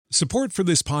Support for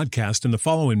this podcast and the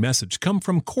following message come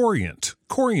from Corient.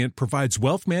 Corient provides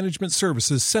wealth management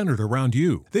services centered around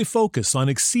you. They focus on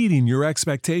exceeding your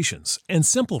expectations and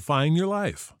simplifying your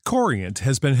life. Corient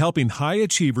has been helping high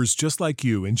achievers just like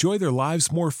you enjoy their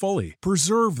lives more fully,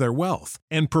 preserve their wealth,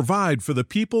 and provide for the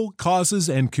people, causes,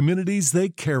 and communities they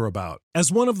care about. As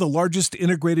one of the largest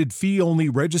integrated fee-only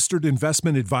registered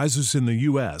investment advisors in the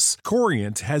U.S.,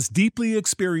 Corient has deeply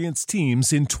experienced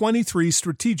teams in 23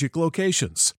 strategic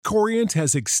locations. Corient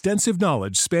has extensive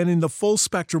knowledge spanning the full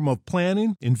spectrum of planning,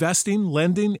 investing,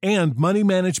 lending, and money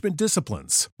management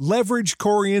disciplines. Leverage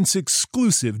Corient's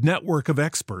exclusive network of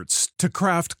experts to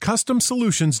craft custom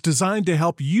solutions designed to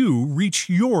help you reach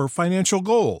your financial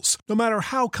goals, no matter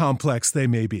how complex they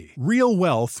may be. Real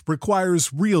wealth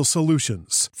requires real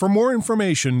solutions. For more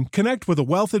information, connect with a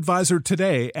wealth advisor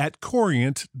today at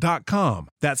Corient.com.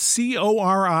 That's Corient.com.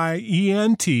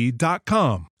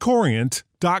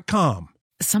 Corient.com.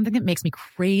 Something that makes me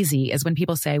crazy is when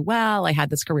people say, well, I had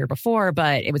this career before,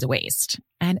 but it was a waste.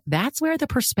 And that's where the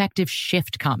perspective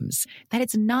shift comes, that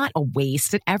it's not a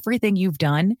waste, that everything you've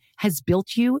done has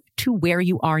built you to where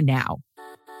you are now.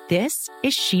 This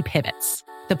is She Pivots,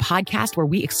 the podcast where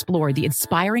we explore the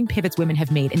inspiring pivots women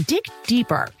have made and dig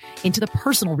deeper into the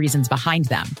personal reasons behind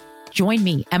them. Join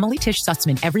me, Emily Tish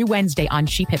Sussman, every Wednesday on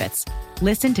She Pivots.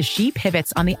 Listen to She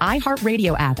Pivots on the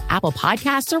iHeartRadio app, Apple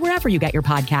Podcasts, or wherever you get your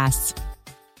podcasts.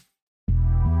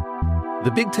 The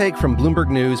Big Take from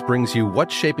Bloomberg News brings you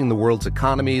what's shaping the world's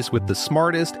economies with the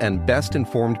smartest and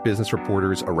best-informed business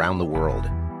reporters around the world.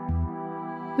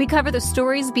 We cover the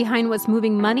stories behind what's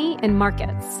moving money and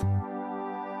markets,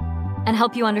 and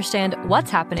help you understand what's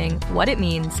happening, what it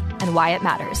means, and why it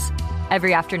matters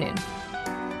every afternoon.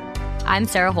 I'm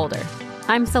Sarah Holder.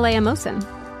 I'm Saleha Mohsin.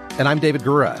 And I'm David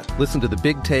Gura. Listen to The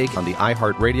Big Take on the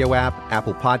iHeartRadio app,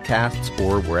 Apple Podcasts,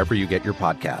 or wherever you get your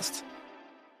podcasts.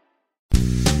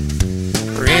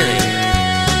 Really?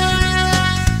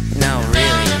 No,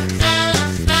 really?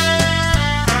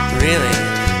 Really?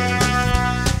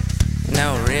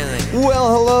 No, really? Well,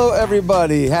 hello,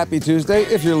 everybody. Happy Tuesday,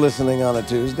 if you're listening on a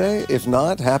Tuesday. If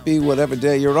not, happy whatever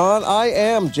day you're on. I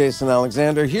am Jason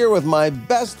Alexander, here with my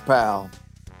best pal,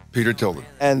 Peter Tilden.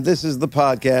 And this is the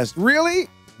podcast. Really?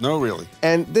 No, really.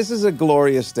 And this is a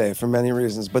glorious day for many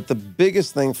reasons. But the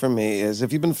biggest thing for me is,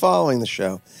 if you've been following the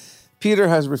show, Peter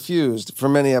has refused for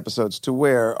many episodes to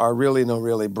wear our Really No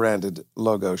Really branded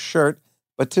logo shirt.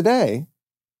 But today,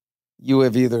 you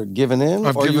have either given in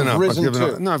or you've risen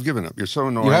to. No, I've given up. You're so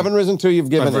annoying. You haven't risen to, you've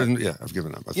given in. Yeah, I've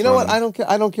given up. You know what? I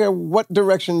don't care what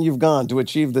direction you've gone to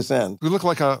achieve this end. We look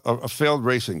like a failed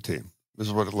racing team. This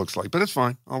is what it looks like. But it's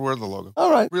fine. I'll wear the logo.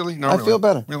 All right. Really? No, I feel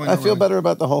better. Really, I feel better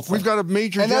about the whole thing. We've got a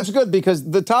major... And that's good, because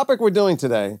the topic we're doing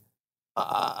today...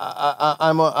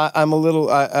 I'm a little.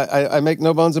 I make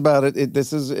no bones about it.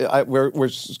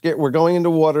 We're going into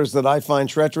waters that I find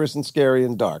treacherous and scary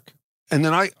and dark. And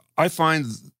then I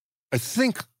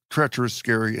think treacherous,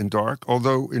 scary, and dark.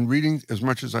 Although in reading as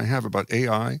much as I have about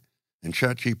AI and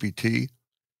ChatGPT,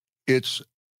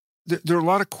 there are a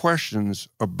lot of questions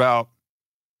about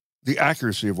the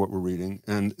accuracy of what we're reading,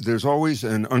 and there's always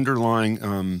an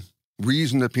underlying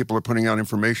reason that people are putting out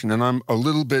information. And I'm a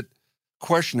little bit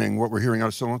questioning what we're hearing out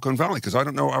of Silicon Valley, because I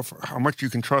don't know how much you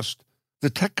can trust the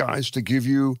tech guys to give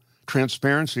you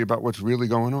transparency about what's really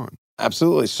going on.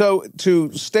 Absolutely. So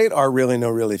to state our Really No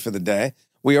Really for the day,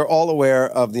 we are all aware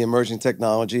of the emerging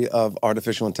technology of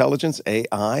artificial intelligence,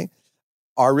 AI.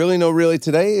 Our Really No Really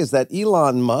today is that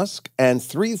Elon Musk and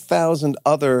 3,000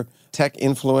 other tech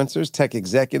influencers, tech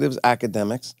executives,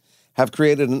 academics have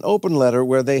created an open letter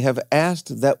where they have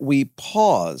asked that we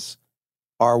pause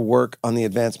our work on the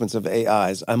advancements of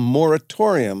AIs, a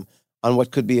moratorium on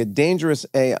what could be a dangerous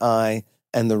AI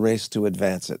and the race to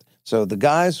advance it. So the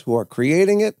guys who are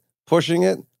creating it, pushing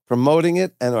it, promoting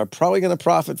it, and are probably going to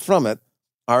profit from it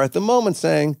are at the moment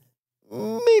saying,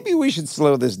 maybe we should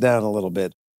slow this down a little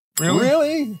bit.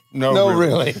 Really? No,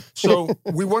 really. So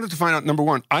we wanted to find out, number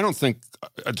one, I don't think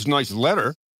it's a nice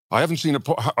letter. I haven't seen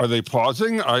are they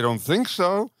pausing? I don't think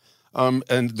so.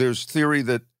 And there's theory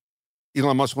that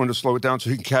Elon Musk wanted to slow it down so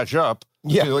he can catch up.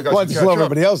 Yeah, wanted to slow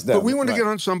everybody else down. But we want to get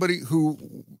on somebody who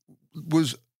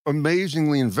was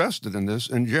amazingly invested in this.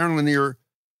 And Jaron Lanier,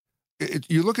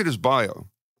 you look at his bio.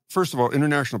 First of all,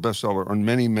 international bestseller on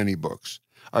many, many books.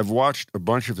 I've watched a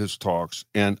bunch of his talks,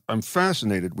 and I'm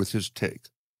fascinated with his take,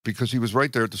 because he was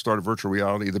right there at the start of virtual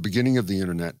reality, the beginning of the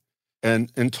internet,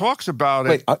 and talks about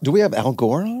it. Wait, do we have Al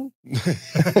Gore on?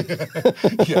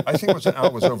 Yeah, I think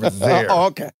Al was over there. Oh,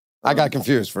 okay. I got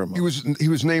confused for a moment. He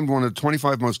was named one of the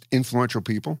 25 most influential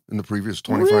people in the previous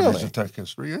 25 years of tech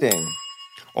history. Yeah. Dang.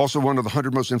 Also one of the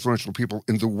 100 most influential people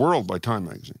in the world by Time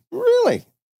magazine. Really?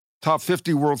 Top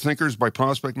 50 World Thinkers by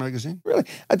Prospect Magazine. Really?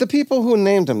 The people who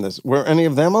named him this, were any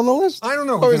of them on the list? I don't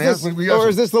know. Or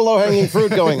is this the low-hanging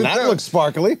fruit going, that looks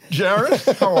sparkly? Jared,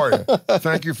 how are you?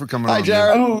 Thank you for coming on. Hi,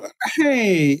 Jared. Oh,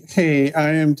 hey, I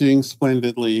am doing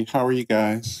splendidly. How are you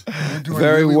guys? You're doing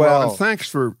Very really well. And thanks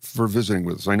for visiting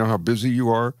with us. I know how busy you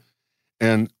are.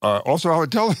 And also how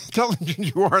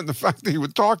intelligent you are, and the fact that you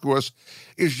would talk to us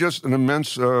is just an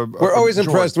immense We're always joy.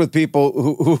 impressed with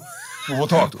people who We'll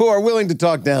talk to who are willing to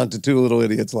talk down to two little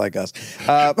idiots like us.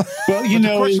 Well, you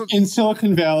know, question- in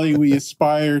Silicon Valley, we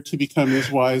aspire to become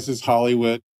as wise as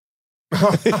Hollywood.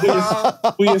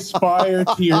 We aspire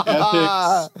to your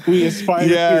ethics. We aspire to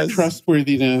Yes. your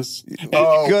trustworthiness. Good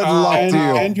luck to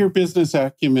you. And your business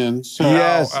acumen. So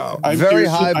Yes, I'm very here to-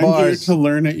 high I'm here bars. to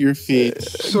learn at your feet.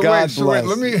 So God wait, bless.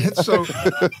 let me hit. So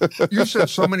you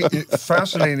said so many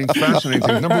fascinating things.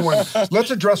 Number one, let's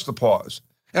address the pause.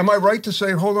 Am I right to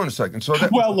say? Hold on a second. So that,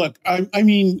 Well, look,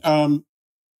 the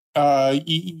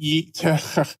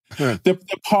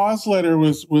pause letter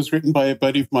was written by a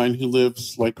buddy of mine who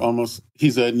lives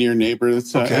he's a near neighbor.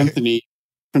 That's Okay. Anthony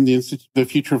from the the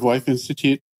Future of Life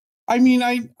Institute. I mean,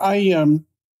 a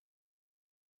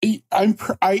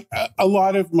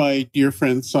lot of my dear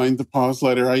friends signed the pause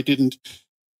letter. I didn't.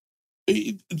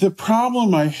 The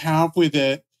problem I have with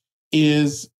it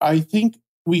is I think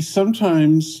we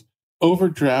sometimes over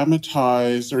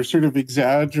dramatize or sort of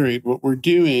exaggerate what we're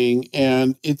doing.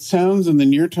 And it sounds in the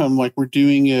near term like we're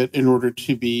doing it in order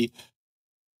to be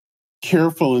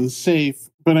careful and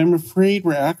safe. But I'm afraid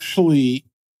we're actually,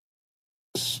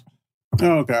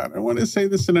 oh God, I want to say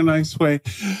this in a nice way.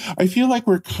 I feel like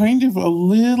we're kind of a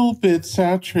little bit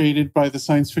saturated by the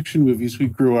science fiction movies we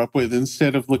grew up with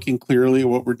instead of looking clearly at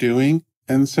what we're doing.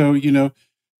 And so, you know,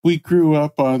 we grew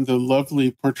up on the lovely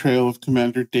portrayal of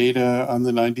Commander Data on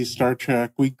the 90s Star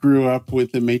Trek. We grew up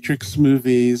with the Matrix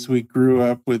movies. We grew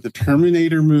up with the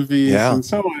Terminator movies and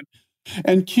so on.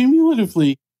 And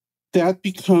cumulatively, that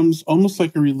becomes almost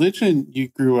like a religion you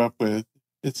grew up with.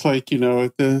 It's like, you know,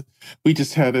 we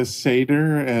just had a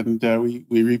Seder and we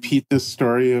repeat this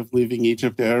story of leaving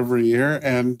Egypt every year.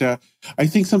 And I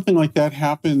think something like that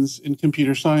happens in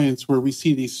computer science where we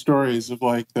see these stories of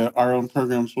like our own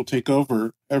programs will take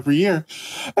over every year.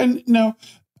 And now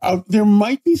there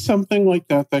might be something like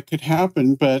that could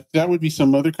happen, but that would be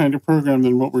some other kind of program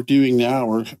than what we're doing now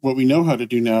or what we know how to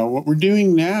do now. What we're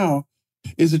doing now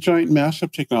is a giant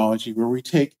mashup technology where we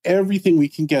take everything we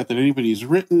can get that anybody's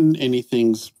written,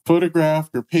 anything's photographed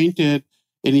or painted,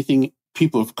 anything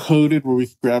people have coded where we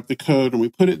can grab the code and we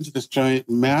put it into this giant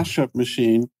mashup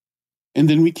machine. And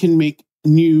then we can make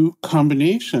new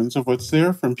combinations of what's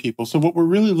there from people. So what we're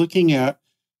really looking at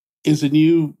is a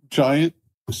new giant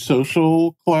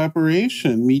social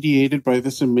collaboration mediated by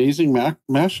this amazing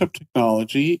mashup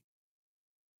technology.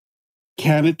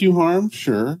 Can it do harm?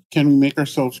 Sure. Can we make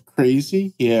ourselves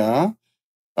crazy? Yeah.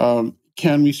 Can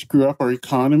we screw up our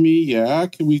economy? Yeah.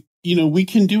 Can we, we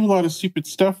can do a lot of stupid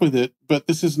stuff with it, but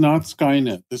this is not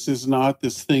Skynet. This is not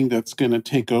this thing that's going to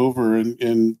take over.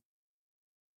 And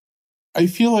I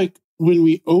feel like when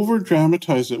we over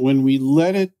dramatize it, when we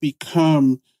let it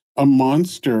become a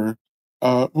monster,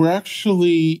 we're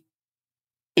actually,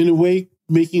 in a way,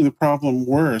 making the problem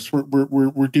worse.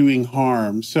 We're doing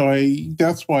harm. So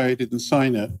that's why I didn't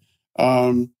sign it.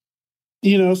 But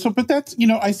that's,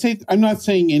 I'm not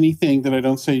saying anything that I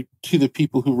don't say to the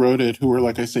people who wrote it, who are,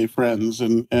 like I say, friends.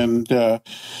 And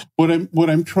what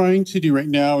I'm trying to do right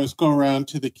now is go around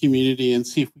to the community and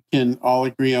see if we can all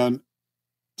agree on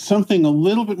something a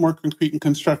little bit more concrete and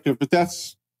constructive. But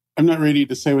I'm not ready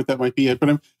to say what that might be yet.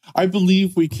 But I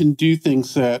believe we can do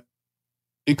things that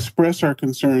express our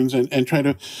concerns and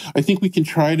I think we can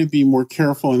try to be more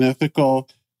careful and ethical,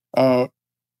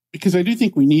 because I do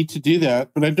think we need to do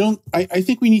that, but I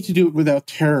think we need to do it without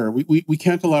terror. We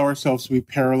can't allow ourselves to be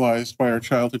paralyzed by our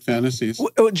childhood fantasies.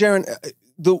 Well, Jaron,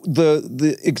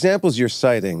 the examples you're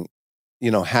citing,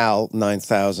 HAL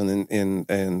 9000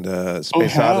 and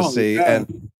Space HAL, Odyssey yeah.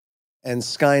 and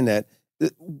Skynet,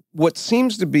 what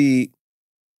seems to be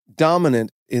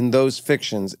dominant in those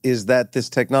fictions is that this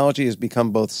technology has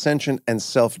become both sentient and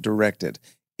self-directed.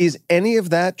 Is any of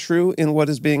that true in what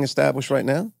is being established right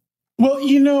now? Well,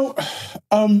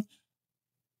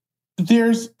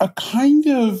 there's a kind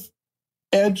of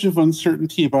edge of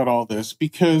uncertainty about all this,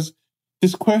 because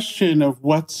this question of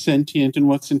what's sentient and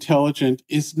what's intelligent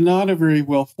is not a very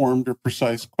well-formed or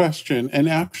precise question. And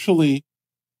actually,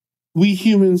 we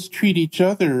humans treat each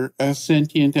other as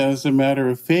sentient as a matter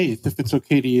of faith, if it's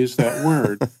okay to use that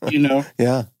word,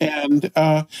 Yeah. And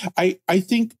I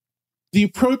think the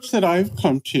approach that I've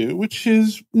come to, which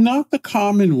is not the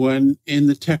common one in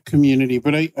the tech community,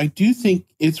 but I do think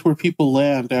it's where people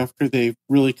land after they've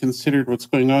really considered what's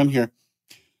going on here,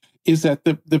 is that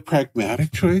the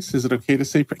pragmatic choice. Is it okay to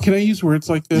say? Can I use words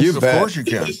like this? You bet. Of course you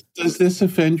can. Does this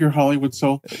offend your Hollywood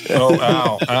soul? Oh,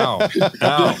 ow.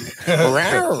 Oh,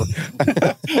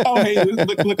 hey,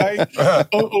 look,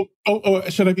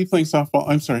 should I be playing softball?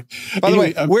 I'm sorry. By the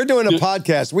way, we're doing a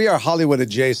podcast. We are Hollywood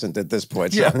adjacent at this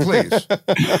point. So. Yeah, please.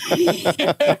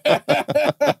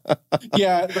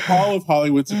 Yeah, all of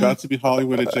Hollywood's about to be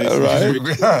Hollywood adjacent. Right.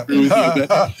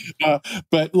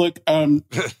 But look,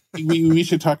 we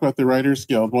should talk about the Writers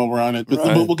Guild while we're on it, but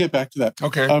we'll get back to that.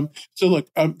 Okay. So look,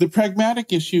 the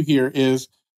pragmatic issue here is,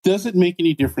 does it make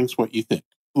any difference what you think?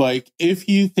 Like, if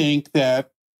you think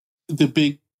that the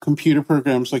big computer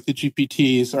programs like the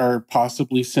GPTs are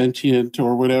possibly sentient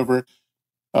or whatever,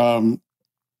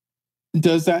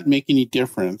 does that make any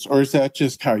difference? Or is that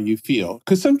just how you feel?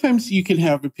 Because sometimes you can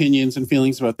have opinions and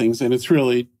feelings about things, and it's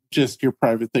really just your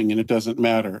private thing and it doesn't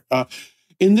matter.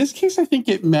 In this case, I think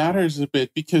it matters a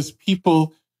bit because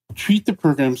people treat the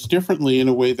programs differently in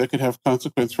a way that could have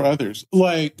consequence for others.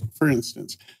 Like, for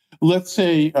instance, let's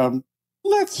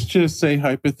just say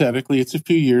hypothetically, it's a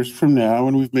few years from now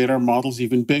and we've made our models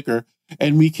even bigger,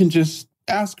 and we can just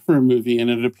ask for a movie and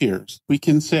it appears. We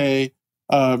can say,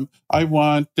 I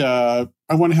want to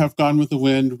have Gone with the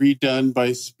Wind redone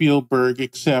by Spielberg,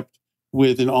 except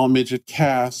with an all-midget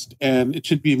cast, and it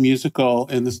should be a musical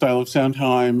in the style of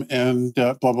Sondheim and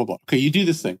blah, blah, blah. Okay, you do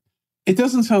this thing. It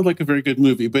doesn't sound like a very good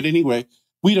movie, but anyway,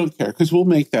 we don't care because we'll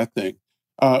make that thing.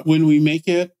 When we make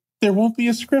it, there won't be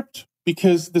a script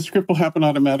because the script will happen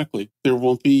automatically. There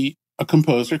won't be a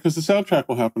composer because the soundtrack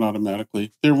will happen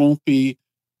automatically. There won't be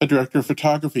a director of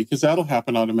photography because that'll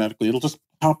happen automatically. It'll just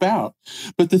pop out.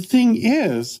 But the thing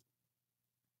is,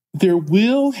 there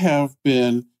will have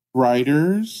been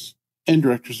writers and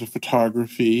directors of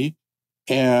photography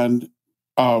and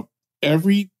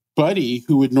everybody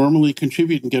who would normally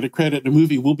contribute and get a credit in a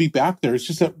movie will be back there. It's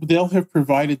just that they'll have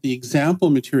provided the example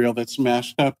material that's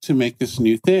mashed up to make this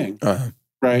new thing.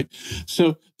 Right?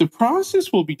 So the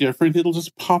process will be different. It'll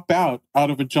just pop out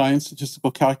of a giant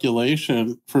statistical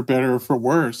calculation, for better or for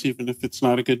worse, even if it's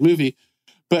not a good movie.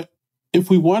 But if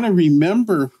we want to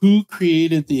remember who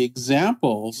created the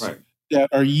examples that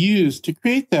are used to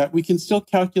create that, we can still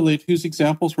calculate whose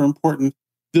examples were important.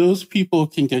 Those people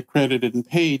can get credited and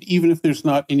paid, even if there's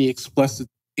not any explicit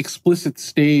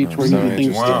stage where new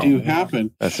things to do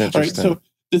happen. That's interesting. Right? So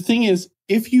the thing is,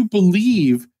 if you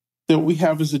believe that what we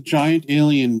have is a giant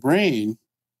alien brain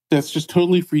that's just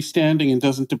totally freestanding and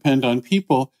doesn't depend on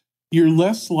people, you're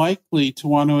less likely to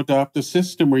want to adopt a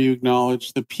system where you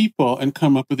acknowledge the people and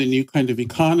come up with a new kind of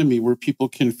economy where people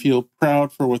can feel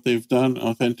proud for what they've done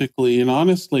authentically and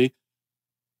honestly.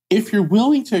 If you're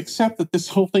willing to accept that this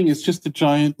whole thing is just a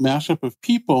giant mashup of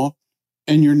people,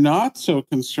 and you're not so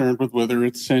concerned with whether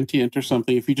it's sentient or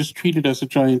something, if you just treat it as a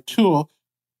giant tool,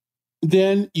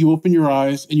 then you open your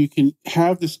eyes and you can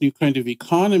have this new kind of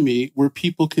economy where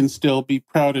people can still be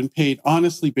proud and paid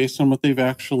honestly based on what they've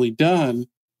actually done.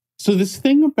 So this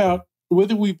thing about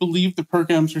whether we believe the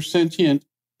programs are sentient,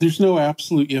 there's no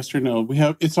absolute yes or no.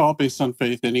 It's all based on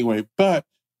faith anyway. But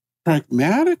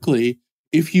pragmatically,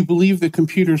 if you believe that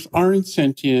computers aren't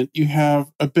sentient, you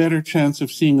have a better chance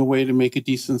of seeing a way to make a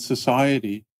decent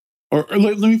society. Or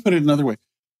let me put it another way.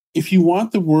 If you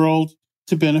want the world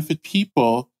to benefit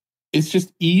people, it's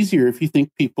just easier if you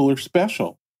think people are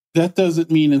special. That doesn't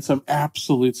mean in some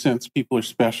absolute sense people are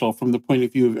special from the point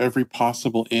of view of every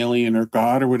possible alien or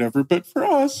God or whatever. But for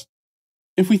us,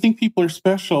 if we think people are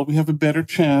special, we have a better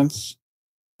chance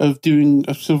of doing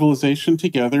a civilization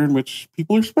together in which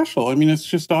people are special. I mean, it's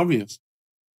just obvious.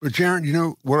 But Jaron, you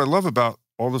know, what I love about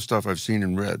all the stuff I've seen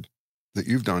and read that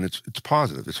you've done, it's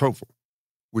positive, it's hopeful,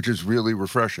 which is really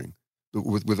refreshing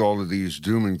with all of these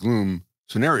doom and gloom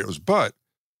scenarios. But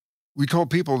we told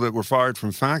people that were fired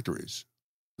from factories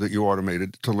that you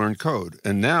automated to learn code.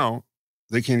 And now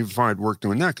they can't even find work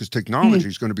doing that because technology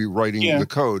is going to be writing the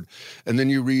code. And then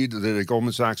you read that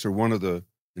Goldman Sachs or one of the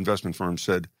investment firms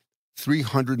said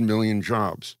 300 million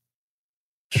jobs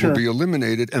will be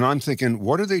eliminated. And I'm thinking,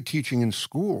 what are they teaching in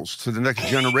schools to the next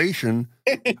generation?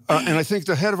 And I think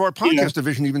the head of our podcast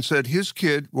division even said his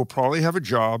kid will probably have a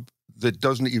job that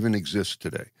doesn't even exist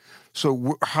today.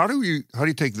 So how do you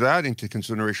take that into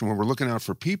consideration when we're looking out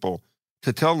for people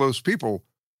to tell those people,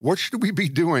 what should we be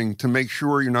doing to make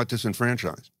sure you're not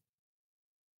disenfranchised?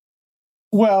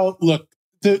 Well, look,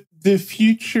 the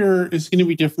future is going to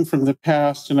be different from the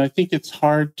past. And I think it's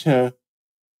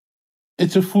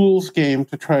it's a fool's game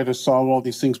to try to solve all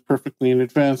these things perfectly in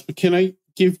advance. But can I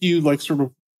give you like sort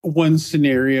of one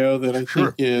scenario that I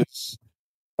think is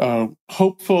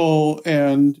hopeful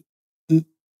and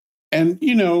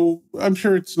you know, I'm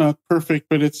sure it's not perfect,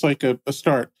 but it's like a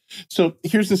start. So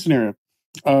here's the scenario.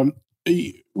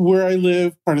 Where I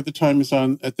live, part of the time is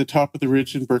at the top of the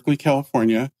ridge in Berkeley,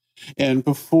 California. And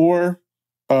before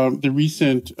the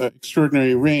recent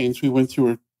extraordinary rains, we went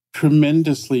through a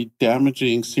tremendously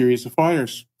damaging series of fire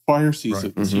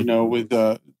seasons. Right. You know, with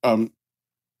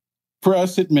for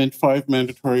us, it meant 5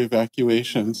 mandatory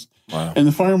evacuations. Wow. And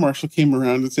the fire marshal came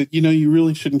around and said, you know, you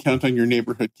really shouldn't count on your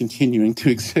neighborhood continuing to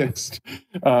exist.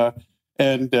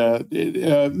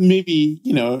 Maybe,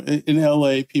 you know, in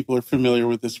LA, people are familiar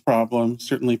with this problem.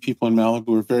 Certainly people in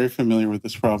Malibu are very familiar with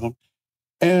this problem.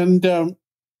 And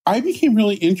I became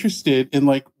really interested in,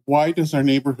 like, why does our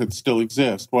neighborhood still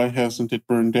exist? Why hasn't it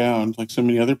burned down like so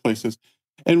many other places?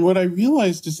 And what I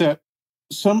realized is that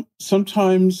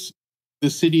sometimes the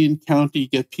city and county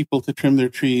get people to trim their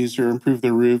trees or improve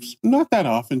their roofs. Not that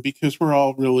often, because we're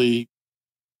all really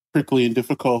prickly and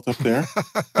difficult up there.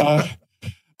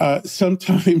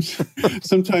 Sometimes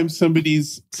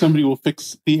somebody will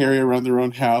fix the area around their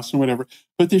own house and whatever.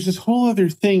 But there's this whole other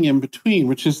thing in between,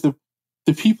 which is the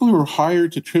people who are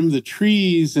hired to trim the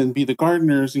trees and be the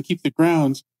gardeners and keep the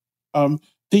grounds.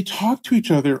 They talk to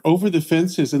each other over the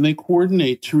fences, and they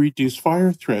coordinate to reduce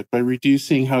fire threat by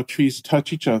reducing how trees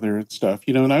touch each other and stuff.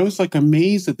 You know, and I was like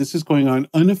amazed that this is going on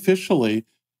unofficially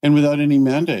and without any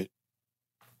mandate.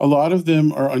 A lot of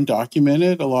them are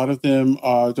undocumented. A lot of them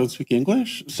don't speak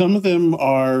English. Some of them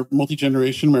are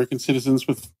multi-generation American citizens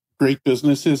with great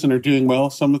businesses and are doing well.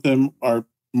 Some of them are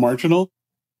marginal.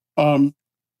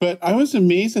 But I was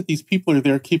amazed that these people are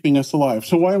there keeping us alive.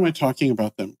 So why am I talking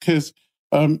about them? Because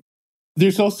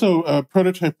there's also a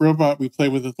prototype robot we play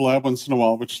with at the lab once in a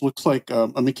while, which looks like a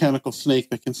mechanical snake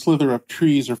that can slither up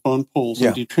trees or phone poles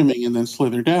and do trimming and then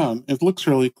slither down. It looks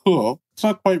really cool. It's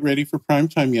not quite ready for prime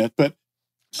time yet, but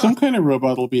some kind of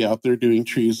robot will be out there doing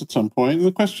trees at some point. And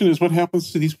the question is, what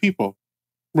happens to these people?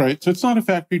 Right? So it's not a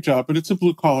factory job, but it's a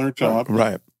blue-collar job.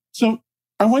 Right. So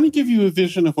I want to give you a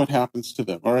vision of what happens to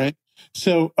them, all right?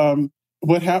 So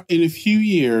in a few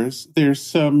years, there's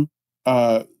some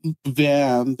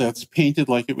van that's painted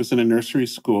like it was in a nursery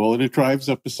school, and it drives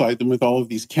up beside them with all of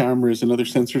these cameras and other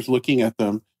sensors looking at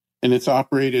them, and it's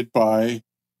operated by,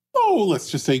 let's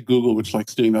just say Google, which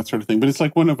likes doing that sort of thing, but it's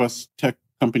like one of us tech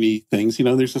company things, you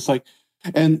know. There's just like,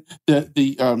 and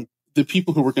the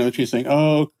people who work on the tree saying,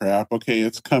 oh crap, okay,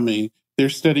 it's coming. They're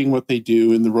studying what they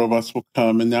do, and the robots will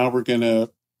come, and now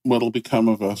what'll become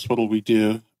of us? What'll we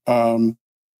do? And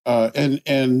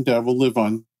we'll live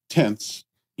on tents,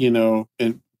 you know,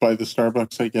 and by the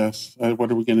Starbucks, I guess.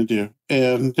 What are we going to do?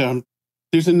 And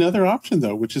there's another option,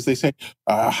 though, which is they say,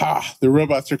 aha, the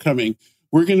robots are coming.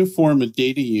 We're going to form a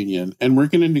data union, and we're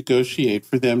going to negotiate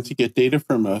for them to get data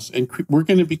from us. And we're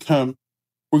going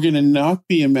to not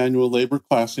be a manual labor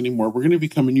class anymore. We're going to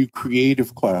become a new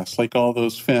creative class, like all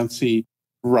those fancy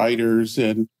writers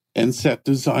and set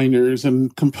designers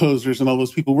and composers and all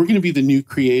those people. We're going to be the new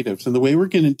creatives. And the way we're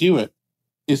going to do it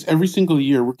is every single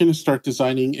year, we're going to start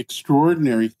designing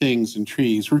extraordinary things in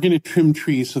trees. We're going to trim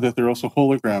trees so that they're also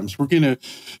holograms. We're going to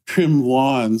trim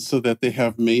lawns so that they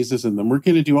have mazes in them. We're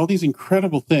going to do all these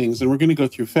incredible things, and we're going to go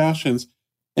through fashions.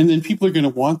 And then people are going to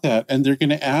want that, and they're going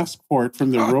to ask for it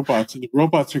from their robots. And the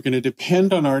robots are going to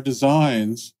depend on our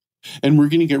designs, and we're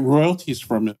going to get royalties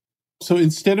from it. So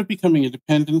instead of becoming a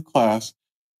dependent class,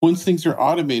 once things are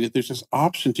automated, there's this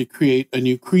option to create a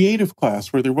new creative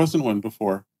class where there wasn't one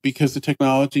before, because the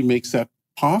technology makes that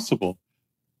possible.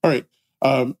 All right.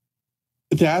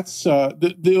 That's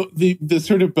the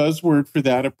sort of buzzword for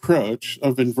that approach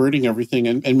of inverting everything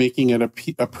and making it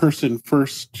a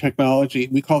person-first technology.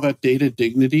 We call that data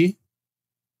dignity.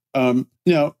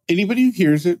 Now, anybody who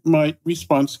hears it might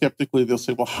respond skeptically. They'll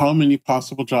say, well, how many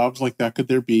possible jobs like that could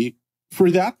there be?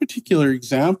 For that particular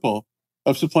example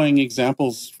of supplying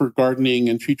examples for gardening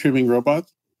and tree trimming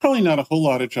robots, probably not a whole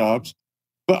lot of jobs.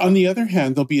 But on the other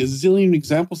hand, there'll be a zillion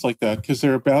examples like that, because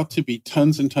there are about to be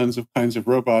tons and tons of kinds of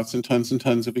robots and tons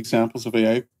of examples of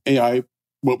AI,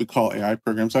 what we call AI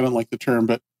programs. I don't like the term,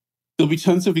 but there'll be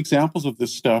tons of examples of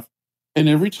this stuff. And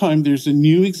every time there's a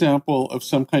new example of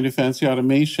some kind of fancy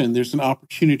automation, there's an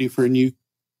opportunity for a new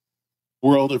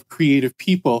world of creative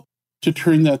people to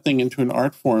turn that thing into an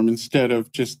art form instead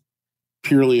of just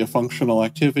purely a functional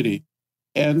activity.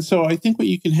 And so I think what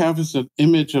you can have is an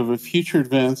image of a future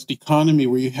advanced economy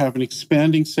where you have an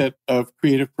expanding set of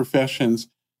creative professions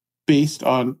based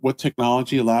on what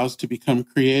technology allows to become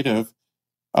creative,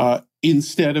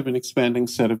 instead of an expanding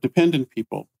set of dependent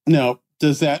people. Now,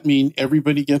 does that mean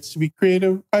everybody gets to be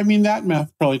creative? I mean, that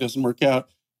math probably doesn't work out.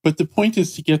 But the point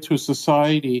is to get to a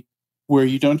society where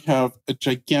you don't have a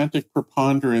gigantic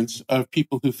preponderance of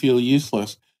people who feel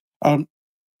useless.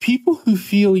 People who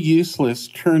feel useless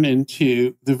turn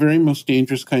into the very most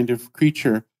dangerous kind of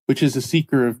creature, which is a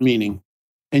seeker of meaning.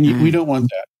 And we don't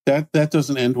want that. That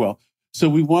doesn't end well. So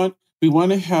we want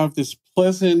to have this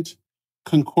pleasant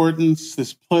concordance,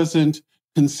 this pleasant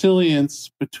consilience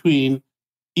between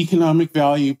economic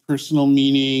value, personal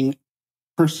meaning,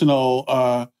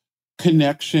 personal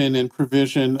connection and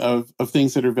provision of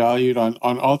things that are valued on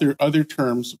other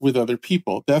terms with other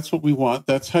people. That's what we want.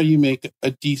 That's how you make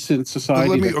a decent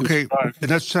society. And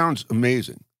that sounds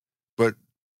amazing. But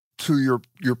to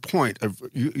your point,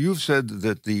 you've said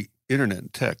that the internet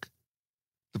and tech,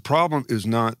 the problem is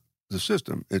not the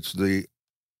system, it's the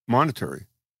monetary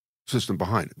system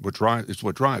behind it. It's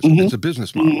what drives it. It's a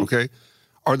business model, okay?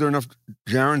 Are there enough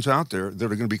Jarens out there that are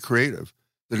going to be creative,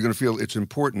 that are going to feel it's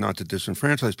important not to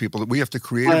disenfranchise people, that we have to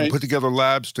create and put together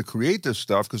labs to create this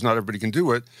stuff because not everybody can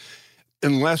do it,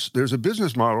 unless there's a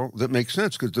business model that makes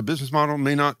sense, because the business model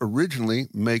may not originally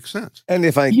make sense. And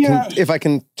if I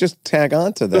can just tag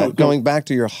on to that, going back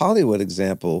to your Hollywood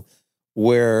example,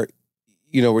 where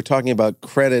we're talking about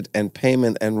credit and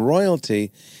payment and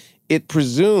royalty, it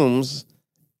presumes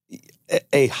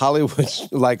a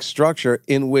Hollywood-like structure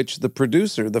in which the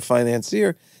producer, the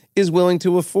financier, is willing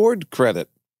to afford credit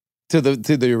to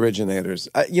the originators.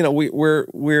 I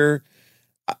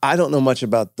don't know much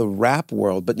about the rap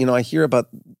world, but I hear about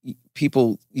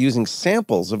people using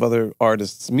samples of other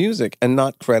artists' music and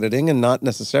not crediting and not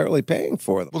necessarily paying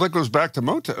for them. Well, that goes back to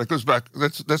Motown. That goes back.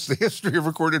 That's the history of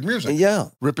recorded music. Yeah,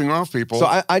 ripping off people.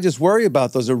 So I just worry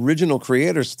about those original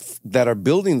creators that are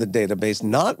building the database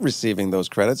not receiving those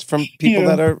credits from people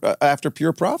that are after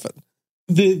pure profit.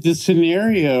 The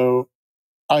scenario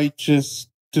I just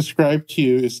described to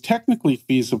you is technically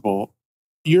feasible.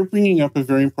 You're bringing up a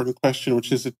very important question,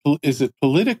 which is it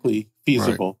politically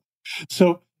feasible? Right.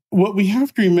 So what we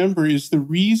have to remember is the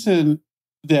reason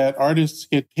that artists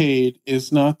get paid is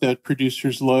not that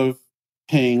producers love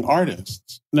paying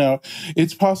artists. Now,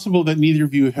 it's possible that neither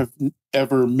of you have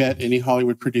ever met any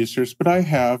Hollywood producers, but I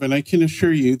have, and I can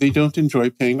assure you they don't enjoy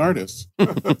paying artists.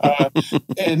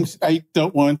 And I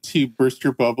don't want to burst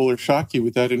your bubble or shock you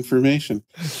with that information.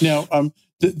 Now,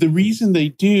 the reason they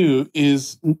do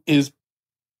is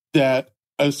that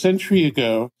a century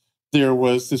ago, there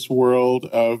was this world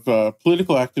of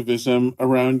political activism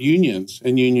around unions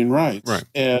and union rights. Right.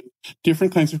 And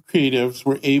different kinds of creatives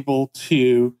were able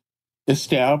to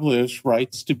establish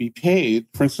rights to be paid.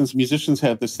 For instance, musicians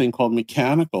had this thing called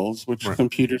mechanicals, which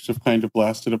computers have kind of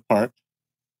blasted apart.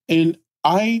 And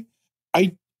I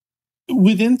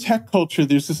within tech culture,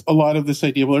 there's a lot of this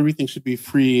idea, well, everything should be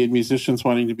free and musicians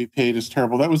wanting to be paid is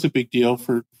terrible. That was a big deal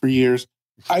for years.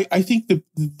 I think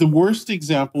the worst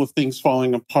example of things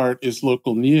falling apart is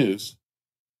local news.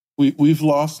 We've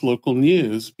lost local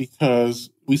news because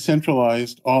we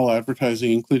centralized all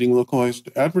advertising, including localized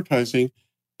advertising.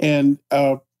 And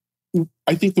I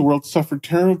think the world suffered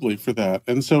terribly for that.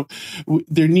 And so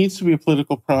there needs to be a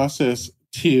political process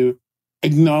to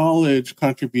acknowledge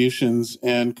contributions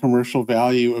and commercial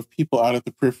value of people out at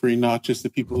the periphery, not just the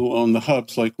people who own the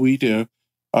hubs like we do.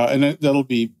 And that'll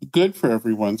be good for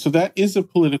everyone. So that is a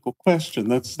political question.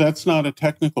 That's not a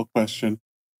technical question.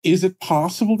 Is it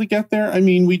possible to get there? I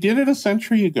mean, we did it a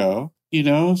century ago,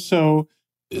 so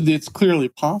it's clearly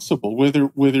possible. Whether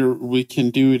we can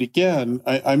do it again,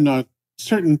 I'm not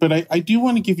certain. But I do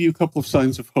want to give you a couple of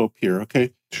signs of hope here,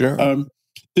 okay? Sure.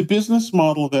 The business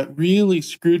model that really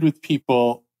screwed with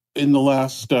people in the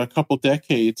last couple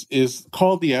decades is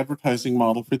called the advertising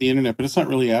model for the internet, but it's not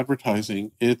really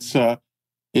advertising. It's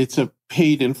a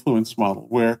paid influence model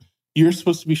where you're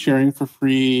supposed to be sharing for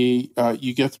free.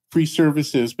 You get free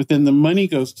services, but then the money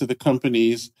goes to the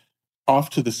companies off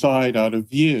to the side, out of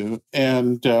view.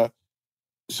 And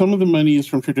some of the money is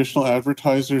from traditional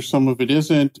advertisers. Some of it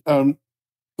isn't.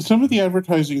 Some of the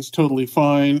advertising is totally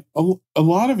fine. A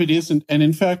lot of it isn't. And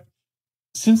in fact,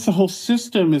 since the whole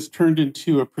system is turned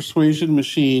into a persuasion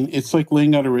machine, it's like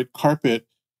laying out a red carpet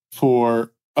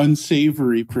for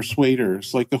unsavory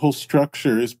persuaders. Like the whole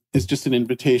structure is just an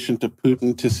invitation to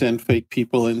Putin to send fake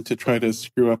people in to try to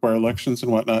screw up our elections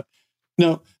and whatnot.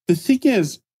 Now, the thing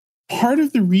is, part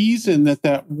of the reason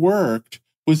that worked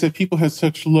was that people had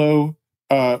such low...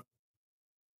 oh,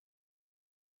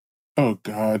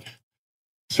 God.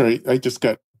 Sorry, I just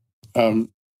got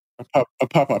a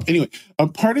pop-up. Anyway,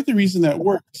 part of the reason that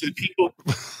works is people...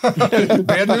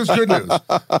 Bad news, good news.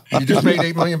 You just made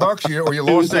 $8 million, or you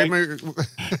lost $8 million.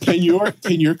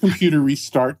 Can your computer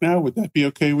restart now? Would that be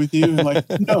okay with you? And like,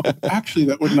 no, actually,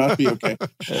 that would not be okay.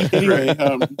 Anyway,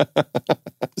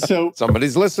 so...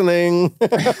 Somebody's listening.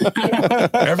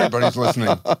 Everybody's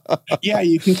listening. Yeah,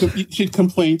 you should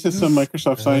complain to some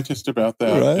Microsoft scientist about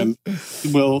that, Right. and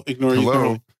we'll ignore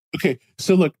you. Okay,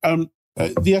 so look,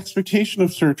 the expectation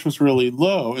of search was really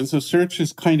low. And so search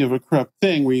is kind of a corrupt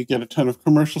thing where you get a ton of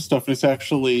commercial stuff and it's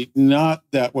actually not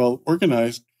that well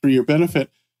organized for your benefit.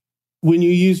 When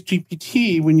you use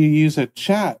GPT, when you use a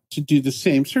chat to do the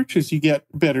same searches, you get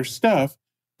better stuff.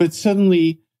 But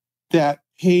suddenly that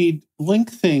paid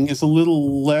link thing is a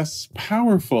little less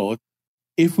powerful.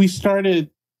 If we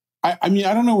started, I mean,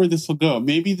 I don't know where this will go.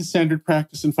 Maybe the standard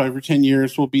practice in 5 or 10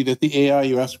 years will be that the AI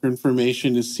you ask for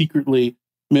information is secretly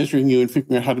measuring you and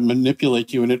figuring out how to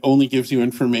manipulate you, and it only gives you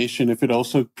information if it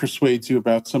also persuades you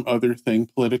about some other thing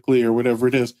politically or whatever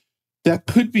it is. That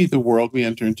could be the world we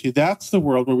enter into. That's the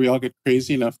world where we all get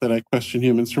crazy enough that I question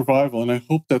human survival, and I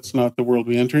hope that's not the world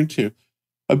we enter into.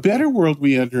 A better world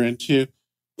we enter into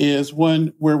is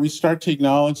one where we start to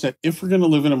acknowledge that if we're going to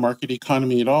live in a market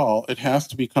economy at all, it has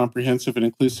to be comprehensive and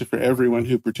inclusive for everyone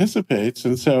who participates.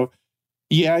 And so,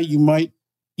 yeah, you might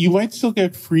still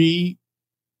get free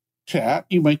chat,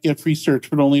 you might get free search,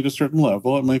 but only at a certain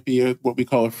level. It might be what we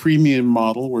call a freemium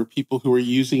model, where people who are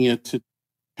using it to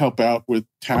help out with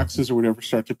taxes or whatever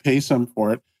start to pay some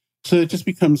for it. So it just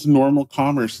becomes normal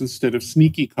commerce instead of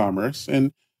sneaky commerce.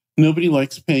 And nobody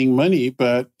likes paying money,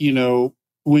 but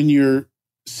when you're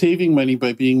saving money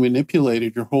by being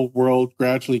manipulated, your whole world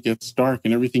gradually gets dark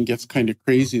and everything gets kind of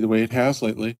crazy the way it has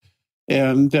lately.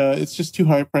 And it's just too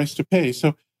high a price to pay.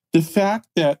 So the fact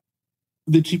that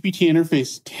the GPT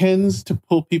interface tends to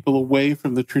pull people away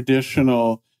from the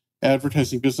traditional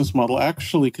advertising business model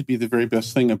actually could be the very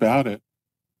best thing about it.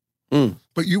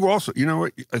 But you also, you know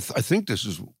what? I think this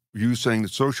is you saying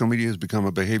that social media has become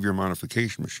a behavior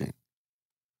modification machine,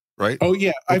 right? Oh,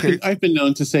 yeah. Okay. I've been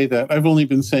known to say that. I've only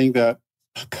been saying that.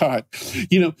 God,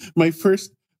 my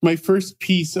first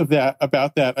piece of that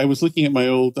about that, I was looking at my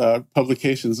old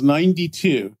publications,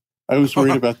 92. I was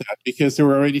worried about that because there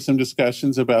were already some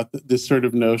discussions about this sort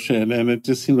of notion, and it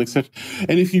just seemed like such.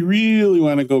 And if you really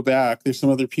want to go back, there's some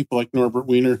other people like Norbert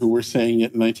Wiener who were saying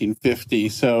it in 1950.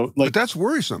 So, but that's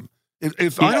worrisome.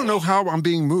 If I don't know how I'm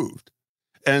being moved,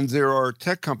 and there are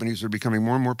tech companies that are becoming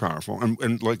more and more powerful,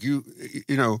 and like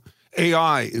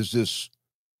AI is this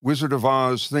Wizard of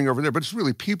Oz thing over there, but it's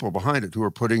really people behind it who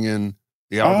are putting in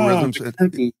the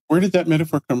algorithms. Where did that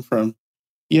metaphor come from?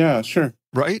 Yeah, sure.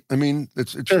 Right? I mean,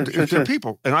 it's their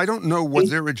people. And I don't know what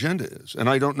their agenda is. And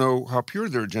I don't know how pure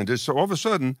their agenda is. So all of a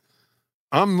sudden,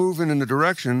 I'm moving in a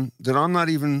direction that I'm not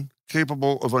even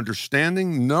capable of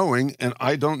understanding, knowing, and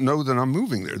I don't know that I'm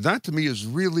moving there. That to me is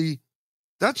really,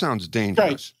 that sounds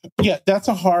dangerous. Right. Yeah, that's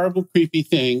a horrible, creepy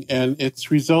thing. And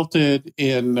it's resulted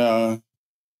in, I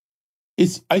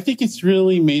think it's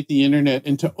really made the internet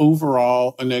into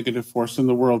overall a negative force in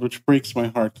the world, which breaks my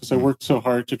heart because I worked so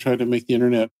hard to try to make the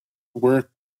internet work,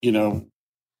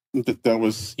 that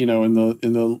was, in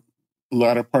the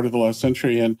latter part of the last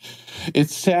century. And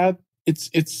it's sad.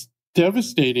 It's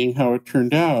devastating how it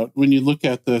turned out when you look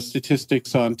at the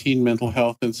statistics on teen mental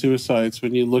health and suicides,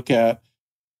 when you look at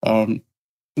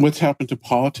what's happened to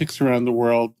politics around the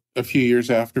world a few years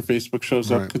after Facebook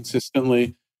shows up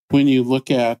consistently, when you look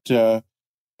at, as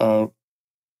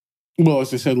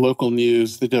I said, local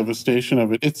news, the devastation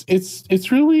of it,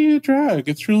 it's really a drag.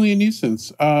 It's really a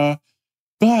nuisance.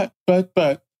 But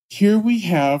here we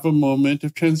have a moment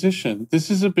of transition.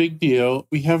 This is a big deal.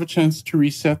 We have a chance to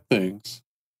reset things.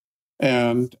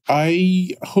 And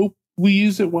I hope we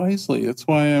use it wisely. That's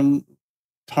why I'm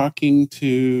talking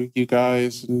to you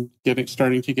guys and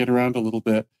starting to get around a little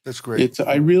bit. That's great.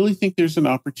 I really think there's an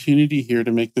opportunity here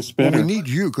to make this better. Well, we need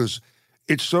you because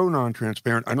it's so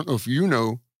non-transparent. I don't know if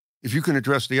if you can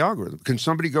address the algorithm. Can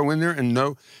somebody go in there and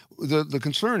know? The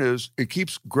concern is it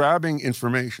keeps grabbing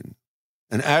information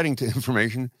and adding to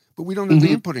information, but we don't know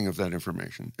the inputting of that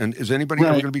information. And is anybody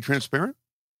ever going to be transparent?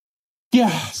 Yeah.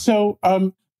 So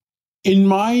I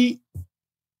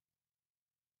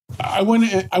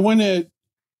want to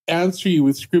answer you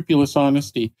with scrupulous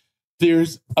honesty.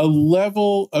 There's a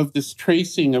level of this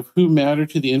tracing of who mattered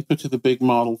to the input to the big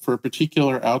model for a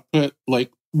particular output,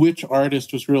 like which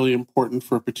artist was really important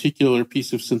for a particular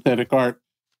piece of synthetic art.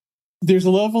 There's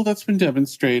a level that's been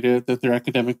demonstrated that there are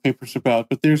academic papers about,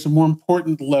 but there's a more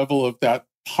important level of that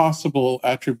possible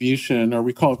attribution, or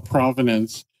we call it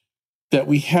provenance, that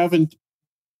we haven't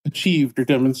achieved or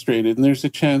demonstrated, and there's a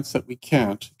chance that we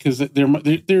can't, because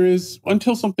there is,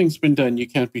 until something's been done, you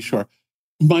can't be sure.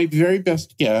 My very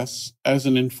best guess as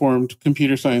an informed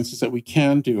computer science is that we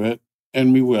can do it,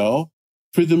 and we will.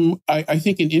 For them, I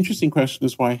think an interesting question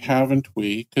is, why haven't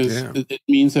we? Because it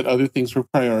means that other things were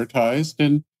prioritized,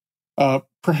 and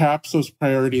perhaps those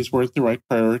priorities weren't the right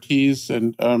priorities,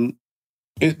 and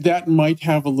that might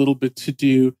have a little bit to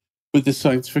do with the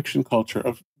science fiction culture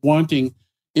of wanting.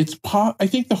 I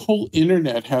think the whole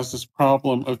internet has this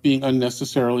problem of being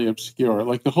unnecessarily obscure.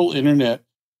 Like, the whole internet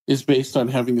is based on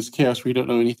having this chaos where you don't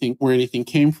know where anything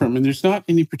came from. And there's not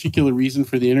any particular reason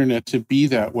for the internet to be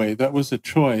that way. That was a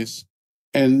choice.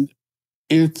 And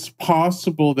it's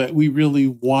possible that we really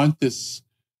want this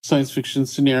science fiction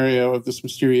scenario of this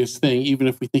mysterious thing, even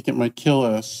if we think it might kill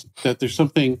us, that there's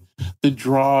something, the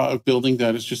draw of building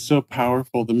that is just so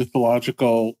powerful. The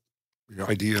mythological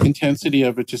intensity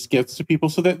of it just gets to people.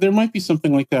 So that there might be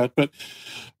something like that, but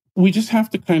we just have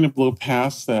to kind of blow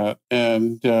past that,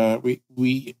 and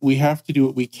we have to do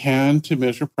what we can to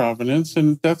measure provenance,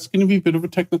 and that's going to be a bit of a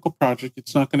technical project.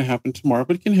 It's not going to happen tomorrow,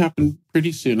 but it can happen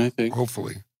pretty soon, I think.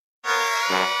 Hopefully.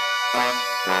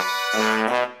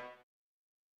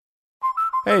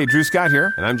 Hey, Drew Scott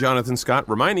here, and I'm Jonathan Scott,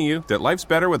 reminding you that life's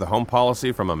better with a home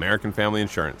policy from American Family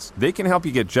Insurance. They can help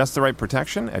you get just the right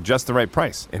protection at just the right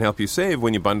price and help you save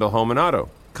when you bundle home and auto.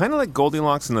 Kind of like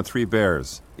Goldilocks and the Three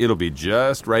Bears. It'll be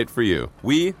just right for you.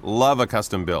 We love a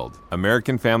custom build.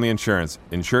 American Family Insurance.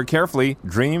 Insure carefully,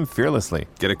 dream fearlessly.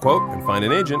 Get a quote and find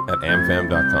an agent at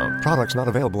amfam.com. Products not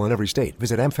available in every state.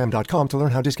 Visit amfam.com to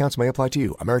learn how discounts may apply to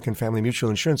you. American Family Mutual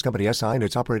Insurance Company, SI, and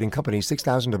its operating company,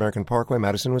 6000 American Parkway,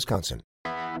 Madison, Wisconsin.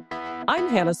 I'm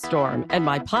Hannah Storm, and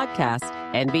my podcast,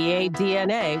 NBA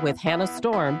DNA with Hannah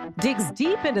Storm, digs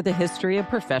deep into the history of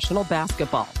professional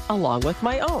basketball, along with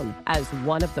my own, as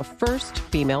one of the first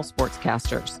female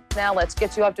sportscasters. Now let's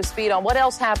get you up to speed on what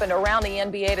else happened around the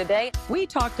NBA today. We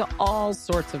talked to all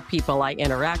sorts of people I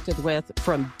interacted with,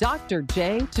 from Dr.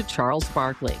 J to Charles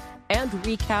Barkley, and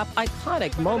recap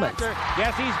iconic moments.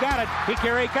 Yes, he's got it.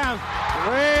 Here he comes.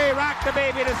 Way rock the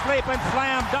baby to sleep and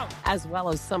slam dunk. As well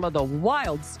as some of the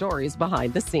wild stories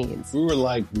behind the scenes. We were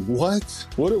like, what?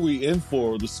 What are we in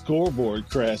for? The scoreboard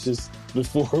crashes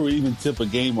before we even tip a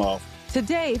game off.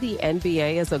 Today, the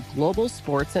NBA is a global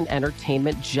sports and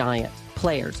entertainment giant.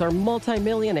 Players are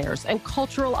multimillionaires and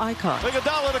cultural icons.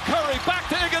 Iguodala to Curry, back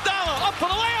to Iguodala, up for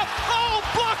the layup.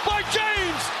 Oh, blocked by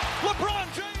James.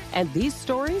 LeBron James. And these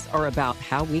stories are about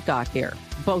how we got here,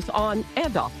 both on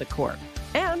and off the court.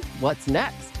 And what's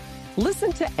next?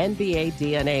 Listen to NBA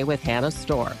DNA with Hannah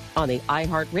Storm on the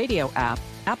iHeartRadio app,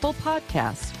 Apple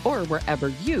Podcasts, or wherever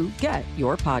you get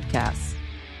your podcasts.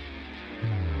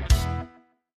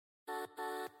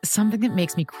 Something that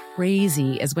makes me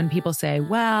crazy is when people say,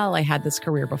 well, I had this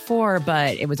career before,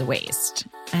 but it was a waste.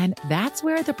 And that's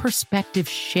where the perspective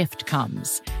shift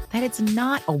comes, that it's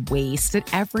not a waste,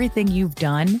 that everything you've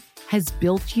done has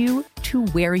built you to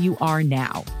where you are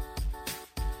now.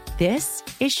 This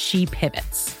is She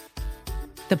Pivots,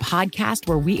 the podcast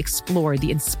where we explore the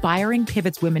inspiring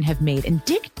pivots women have made and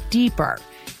dig deeper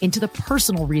into the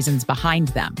personal reasons behind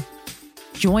them.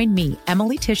 Join me,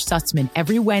 Emily Tish Sussman,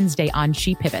 every Wednesday on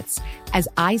She Pivots as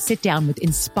I sit down with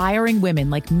inspiring women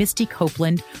like Misty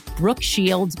Copeland, Brooke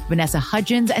Shields, Vanessa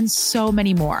Hudgens, and so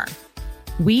many more.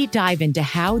 We dive into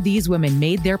how these women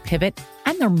made their pivot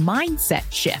and their mindset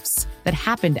shifts that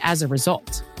happened as a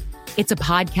result. It's a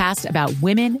podcast about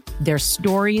women, their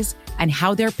stories, and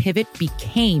how their pivot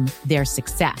became their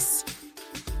success.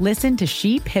 Listen to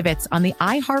She Pivots on the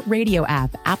iHeartRadio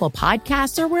app, Apple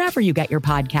Podcasts, or wherever you get your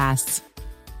podcasts.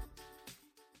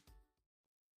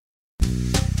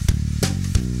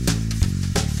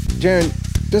 Jaren,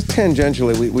 just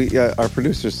tangentially, we our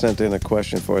producer sent in a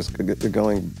question for us,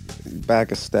 going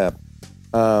back a step.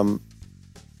 The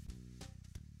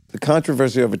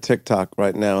controversy over TikTok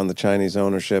right now and the Chinese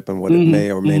ownership and what it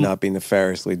may or may not be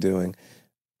nefariously doing.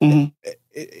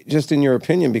 Just in your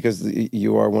opinion, because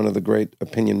you are one of the great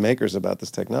opinion makers about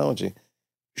this technology,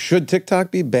 should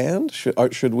TikTok be banned?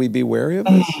 Should we be wary of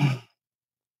this?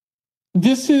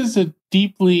 This is a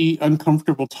deeply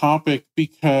uncomfortable topic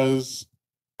because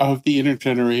of the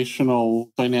intergenerational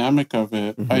dynamic of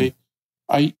it.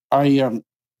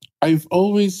 I've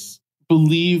always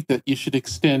believed that you should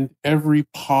extend every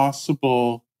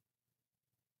possible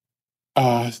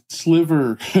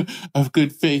sliver of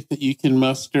good faith that you can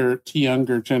muster to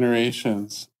younger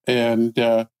generations. And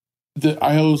I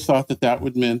always thought that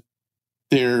would mean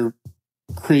their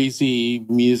crazy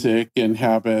music and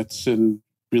habits and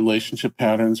relationship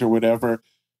patterns or whatever.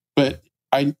 But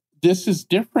this is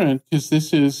different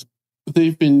because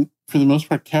they've been for the most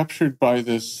part, captured by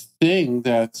this thing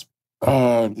that's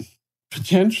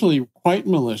potentially quite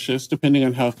malicious, depending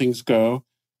on how things go.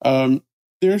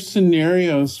 There are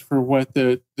scenarios for what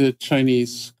the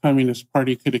Chinese Communist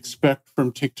Party could expect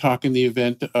from TikTok in the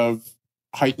event of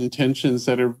heightened tensions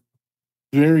that are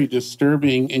very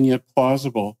disturbing and yet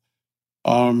plausible.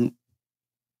 I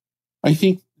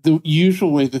think the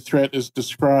usual way the threat is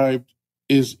described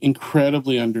is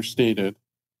incredibly understated.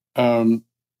 I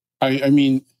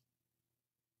mean,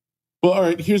 well, all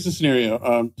right, here's the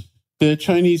scenario. The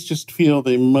Chinese just feel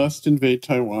they must invade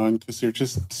Taiwan because they're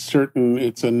just certain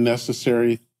it's a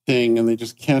necessary thing and they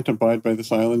just can't abide by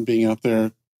this island being out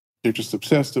there. They're just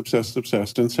obsessed.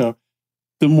 And so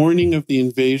the morning of the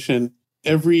invasion,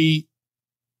 every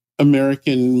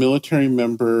American military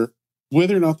member,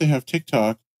 whether or not they have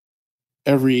TikTok,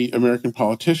 every American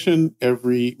politician,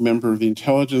 every member of the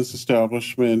intelligence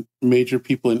establishment, major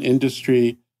people in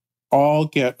industry, all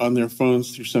get on their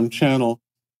phones through some channel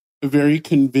a very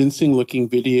convincing looking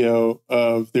video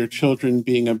of their children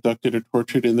being abducted or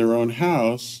tortured in their own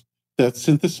house that's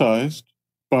synthesized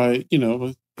by,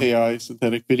 a AI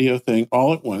synthetic video thing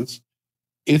all at once.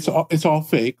 It's all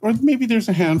fake, or maybe there's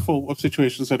a handful of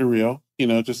situations that are real,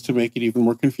 just to make it even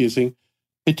more confusing.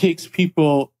 It takes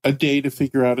people a day to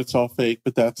figure out it's all fake,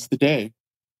 but that's the day,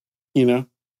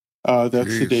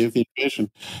 that's the day of the invasion.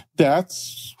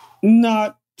 That's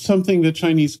not something the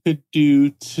Chinese could do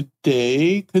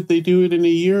today. Could they do it in a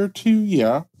year or two?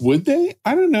 Yeah. Would they?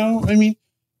 I don't know. I mean,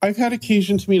 I've had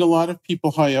occasion to meet a lot of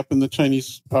people high up in the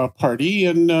Chinese party,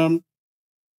 and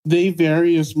they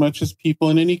vary as much as people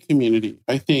in any community.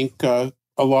 I think a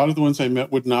lot of the ones I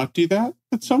met would not do that,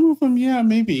 but some of them, yeah,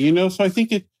 maybe, So I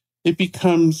think it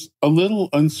becomes a little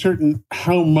uncertain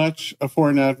how much a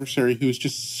foreign adversary who's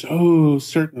just so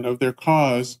certain of their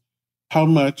cause, how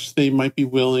much they might be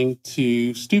willing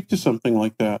to stoop to something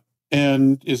like that.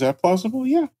 And is that plausible?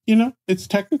 Yeah. It's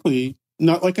technically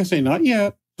not, like I say, not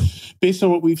yet. Based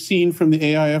on what we've seen from the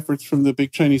AI efforts from the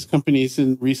big Chinese companies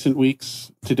in recent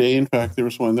weeks, today, in fact, there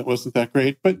was one that wasn't that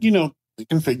great, but they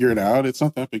can figure it out. It's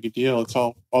not that big a deal. It's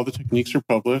all the techniques are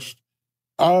published.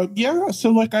 So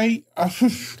like I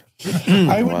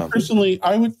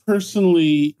would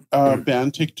personally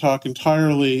ban TikTok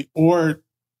entirely, or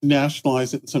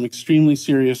nationalize it in some extremely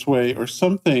serious way or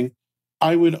something.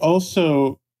 I would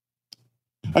also,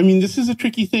 this is a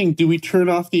tricky thing. Do we turn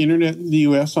off the internet in the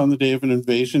US on the day of an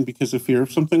invasion because of fear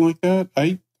of something like that?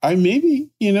 I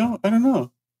maybe, I don't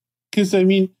know. Because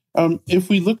if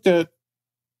we looked at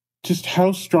just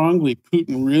how strongly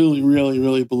Putin really, really,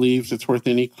 really believes it's worth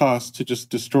any cost to just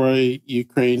destroy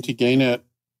Ukraine to gain it,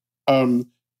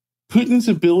 Putin's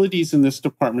abilities in this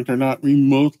department are not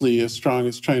remotely as strong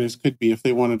as China's could be if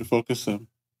they wanted to focus them.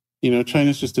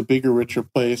 China's just a bigger, richer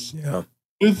place. Yeah.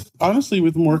 With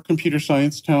more computer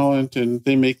science talent, and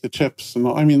they make the chips and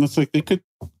all. It's like they could.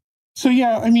 So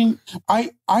yeah, I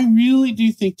really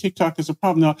do think TikTok is a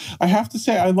problem. Now, I have to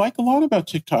say, I like a lot about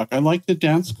TikTok. I like the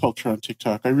dance culture on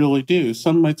TikTok. I really do.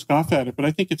 Some might scoff at it, but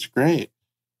I think it's great.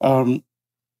 I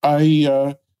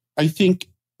think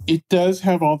it does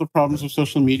have all the problems of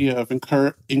social media of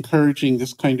encouraging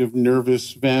this kind of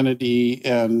nervous vanity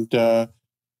and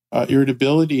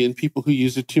irritability in people who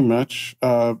use it too much.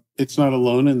 It's not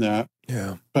alone in that.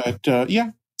 Yeah. But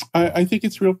I think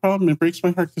it's a real problem. It breaks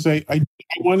my heart because I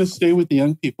want to stay with the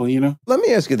young people, Let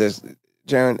me ask you this,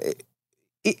 Jaron.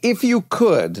 If you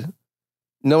could,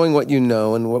 knowing what you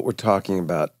know and what we're talking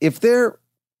about, if there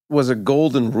was a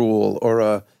golden rule or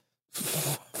a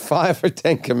 5 or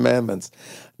 10 commandments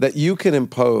that you can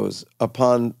impose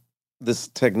upon this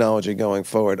technology going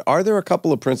forward, are there a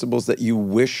couple of principles that you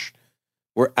wish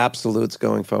were absolutes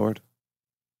going forward?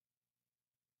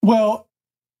 Well,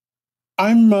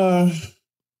 I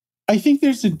think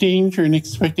there's a danger in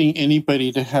expecting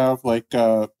anybody to have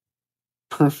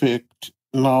perfect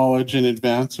knowledge in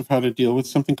advance of how to deal with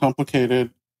something complicated.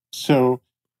 So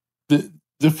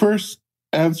the first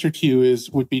answer to you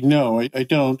would be no, I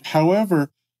don't. However,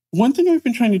 one thing I've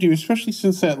been trying to do, especially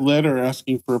since that letter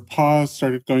asking for a pause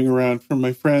started going around from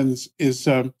my friends, is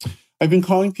I've been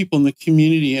calling people in the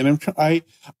community, and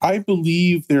I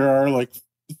believe there are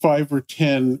 5 or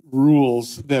 10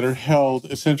 rules that are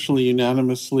held essentially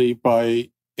unanimously by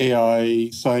AI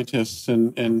scientists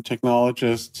and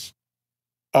technologists,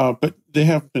 but they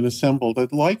haven't been assembled.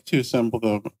 I'd like to assemble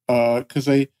them because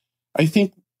I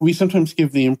think we sometimes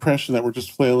give the impression that we're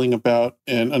just flailing about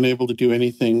and unable to do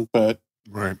anything but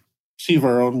receive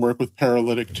our own work with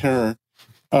paralytic terror.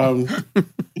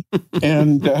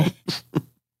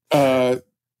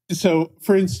 So,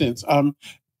 for instance,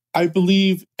 I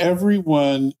believe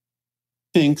everyone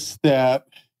thinks that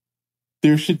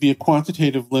there should be a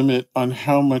quantitative limit on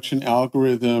how much an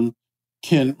algorithm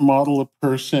can model a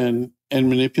person and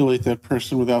manipulate that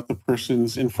person without the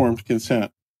person's informed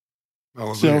consent.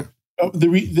 So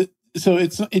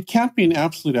it can't be an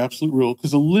absolute rule,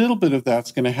 because a little bit of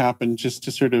that's going to happen just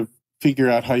to sort of figure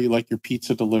out how you like your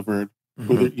pizza delivered,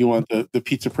 whether you want the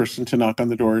pizza person to knock on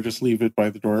the door or just leave it by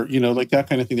the door, like that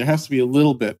kind of thing. There has to be a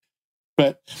little bit,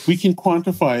 but we can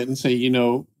quantify it and say,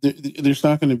 there's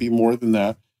not going to be more than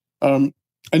that.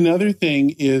 Another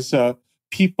thing is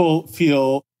people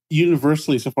feel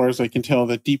universally, so far as I can tell,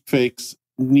 that deepfakes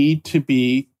need to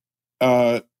be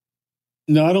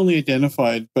not only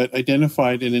identified, but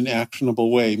identified in an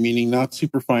actionable way, meaning not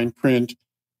super fine print.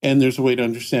 And there's a way to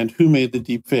understand who made the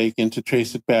deepfake and to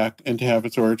trace it back and to have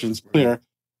its origins clear.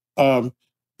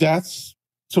 That's,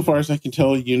 so far as I can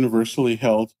tell, a universally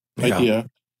held idea.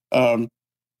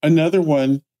 Another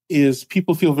one is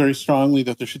people feel very strongly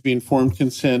that there should be informed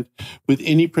consent with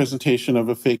any presentation of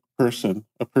a fake person,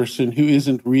 a person who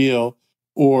isn't real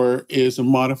or is a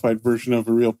modified version of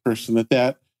a real person,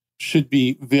 that should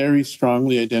be very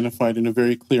strongly identified in a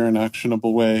very clear and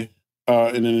actionable way,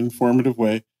 in an informative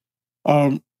way.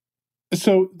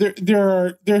 So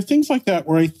there are things like that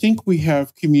where I think we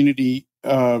have community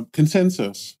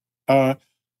consensus. And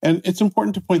it's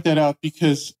important to point that out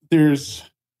because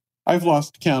I've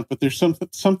lost count, but there's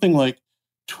something like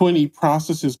 20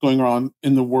 processes going on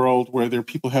in the world where there are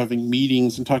people having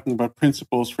meetings and talking about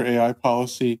principles for AI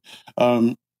policy.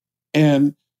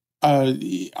 And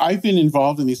I've been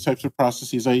involved in these types of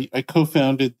processes. I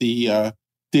co-founded the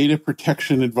Data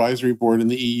Protection Advisory Board in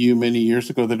the EU many years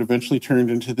ago that eventually turned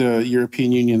into the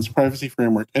European Union's privacy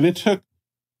framework. And it took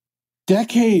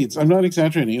decades. I'm not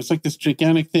exaggerating. It's like this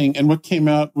gigantic thing. And what came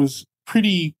out was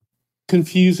pretty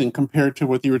confusing compared to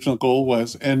what the original goal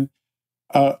was. And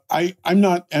I'm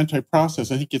not anti-process.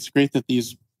 I think it's great that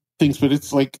these things, but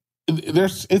it's like,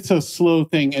 it's a slow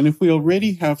thing. And if we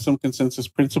already have some consensus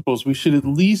principles, we should at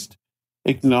least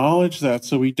acknowledge that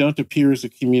so we don't appear as a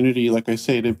community, like I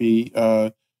say, to be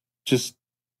just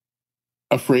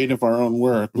afraid of our own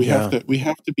work. We have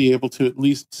to be able to at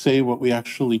least say what we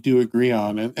actually do agree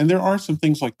on. And there are some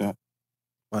things like that.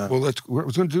 Wow. Well, we're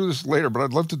going to do this later, but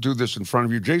I'd love to do this in front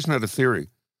of you. Jason had a theory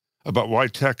about why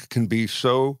tech can be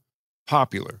so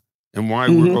popular and why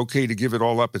we're okay to give it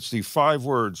all up. It's the 5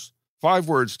 words to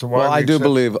why. Well, I do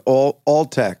believe all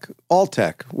tech,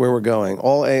 where we're going,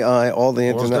 all AI, all the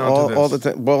internet, all the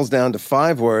tech boils down to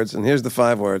 5 words. And here's the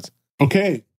 5 words.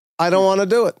 Okay. I don't want to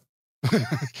do it.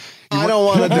 I don't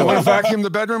want to do it. You want to vacuum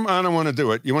the bedroom? I don't want to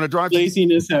do it. You want to drive?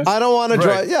 Laziness. I don't want to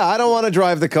drive. Yeah, I don't want to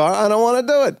drive the car. I don't want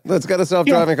to do it. Let's get a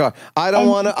self-driving car. I don't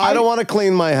want to. I don't want to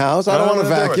clean my house. I don't want to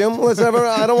vacuum.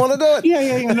 I don't want to do it.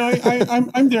 Yeah. No,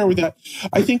 I'm there with that.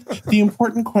 I think the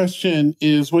important question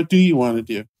is, what do you want to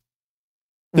do?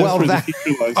 I would like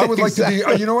to be.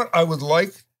 You know what? I would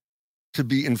like to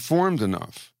be informed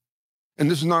enough, and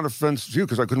this is not offensive to you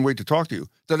because I couldn't wait to talk to you,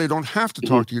 that I don't have to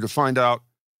talk to you to find out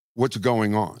what's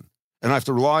going on. And I have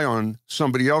to rely on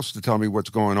somebody else to tell me what's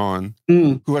going on,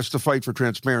 who has to fight for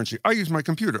transparency. I use my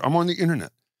computer. I'm on the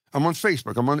internet. I'm on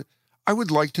Facebook. I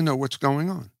would like to know what's going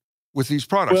on with these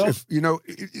products. Well,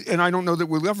 and I don't know that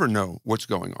we'll ever know what's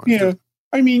going on. Yeah.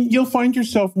 I mean, you'll find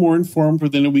yourself more informed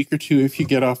within a week or two if you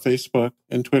get off Facebook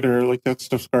and Twitter. Like, that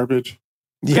stuff's garbage.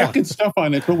 Yeah. Got good stuff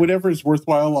on it, but whatever is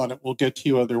worthwhile on it will get to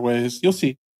you other ways. You'll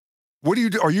see. What do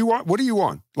you do? What are you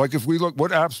on? Like, if we look,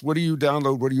 what apps, what do you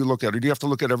download? What do you look at? Or do you have to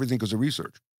look at everything because of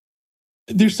research?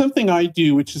 There's something I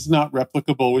do which is not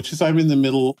replicable, which is I'm in the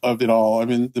middle of it all.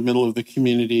 I'm in the middle of the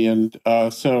community. And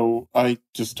so I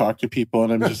just talk to people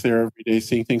and I'm just there every day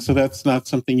seeing things. So that's not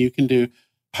something you can do.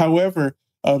 However,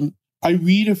 I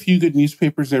read a few good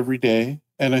newspapers every day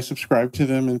and I subscribe to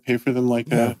them and pay for them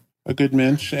like a good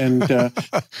mensch. And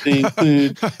they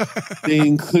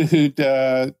include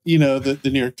the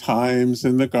New York Times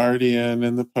and the Guardian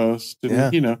and the Post,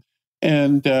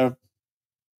 and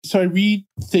so I read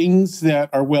things that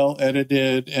are well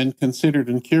edited and considered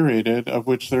and curated, of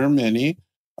which there are many.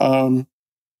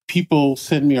 People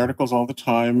send me articles all the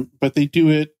time, but they do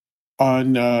it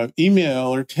on email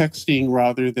or texting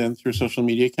rather than through a social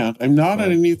media account. I'm not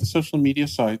on any of the social media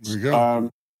sites. There you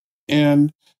go.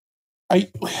 And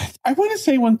I want to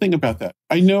say one thing about that.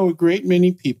 I know a great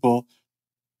many people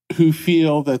who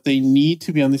feel that they need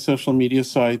to be on the social media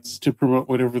sites to promote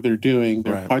whatever they're doing,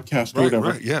 their podcast or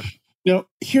whatever. Right, yeah. Now,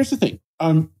 here's the thing.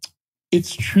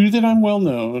 It's true that I'm well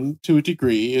known to a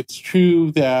degree. It's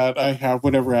true that I have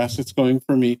whatever assets going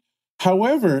for me.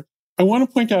 However, I want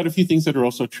to point out a few things that are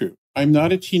also true. I'm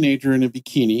not a teenager in a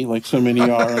bikini like so many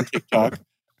are on TikTok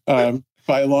by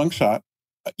a long shot.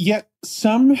 Yet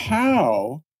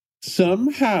somehow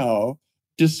somehow,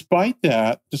 despite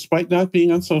not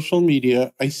being on social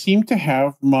media, I seem to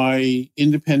have my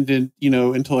independent,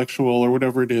 intellectual or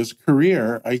whatever it is,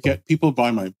 career. I get people buy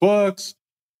my books.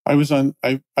 I was on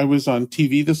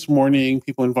TV this morning.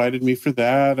 People invited me for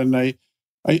that. And I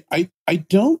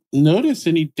don't notice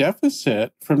any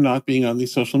deficit from not being on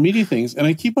these social media things. And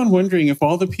I keep on wondering if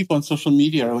all the people on social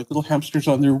media are like little hamsters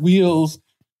on their wheels,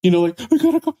 like, I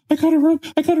gotta go, I gotta run.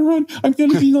 I'm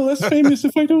going to be less famous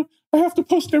if I don't. I have to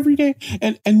post every day.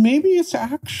 And maybe it's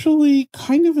actually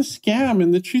kind of a scam.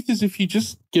 And the truth is, if you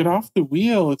just get off the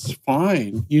wheel, it's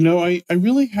fine. I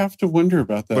really have to wonder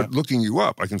about that. But looking you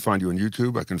up, I can find you on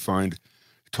YouTube. I can find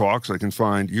talks. I can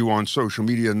find you on social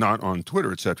media, not on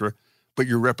Twitter, etc. But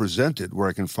you're represented where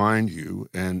I can find you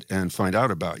and find out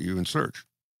about you and search.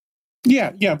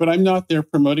 Yeah, but I'm not there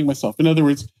promoting myself. In other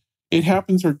words, it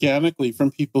happens organically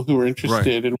from people who are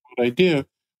interested in what I do,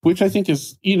 which I think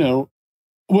is,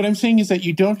 what I'm saying is that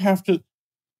you don't have to,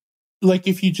 like,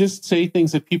 if you just say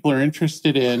things that people are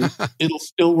interested in, it'll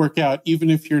still work out, even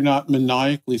if you're not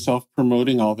maniacally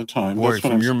self-promoting all the time. Boy,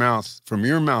 from your mouth,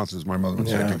 as my mother would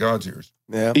say, to God's ears.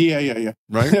 Yeah.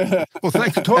 Right? Well,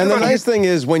 thank you. And the nice thing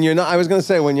is, when you're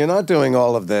not doing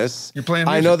all of this, you're playing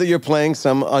music. I know that you're playing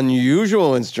some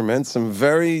unusual instruments, some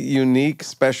very unique,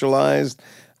 specialized,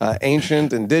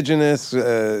 ancient, indigenous,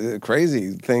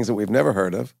 crazy things that we've never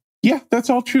heard of. Yeah, that's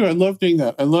all true. I love doing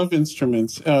that. I love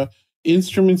instruments.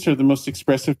 Instruments are the most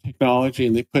expressive technology,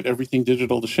 and they put everything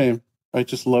digital to shame. I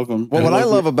just love them. Well, what I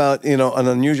love about, an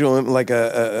unusual, like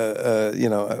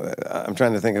I'm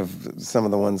trying to think of some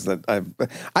of the ones that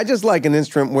I just like an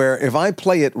instrument where if I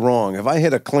play it wrong, if I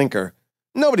hit a clinker,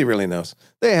 nobody really knows.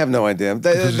 They have no idea.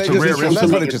 That's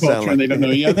what it just sounds like. They don't know.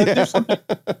 Yeah,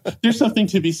 there's something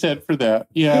to be said for that.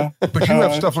 Yeah. But you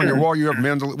have stuff on your wall. You have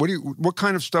mandolin. What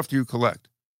kind of stuff do you collect?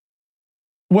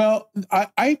 Well,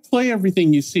 I play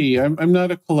everything you see. I'm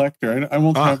not a collector. I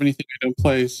won't have anything I don't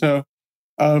play. So,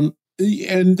 and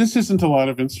this isn't a lot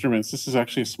of instruments. This is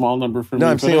actually a small number for me. No,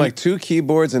 I'm seeing like 2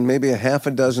 keyboards and maybe a half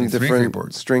a dozen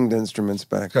different stringed instruments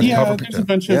back there. Yeah, there's a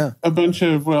bunch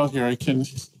of. Well, here I can.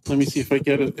 Let me see if I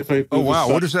get it. Oh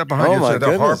wow, what is that behind you? Is that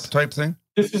a harp type thing?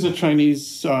 This is a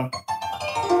Chinese. That's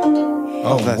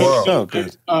so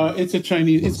good. It's a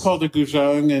Chinese. It's called a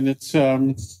guzheng, and it's.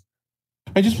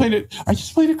 I just played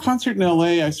a concert in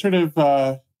LA. I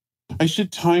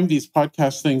should time these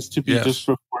podcast things to be just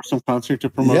before some concert to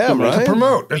promote them. Right? To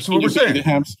promote. That's what we're saying. The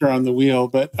hamster on the wheel,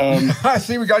 but I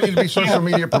see. We got you to be social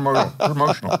media promotional.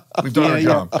 We've done our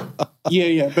job.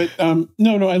 Yeah. But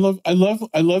no. I love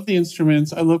the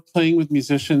instruments. I love playing with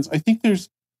musicians. I think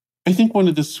one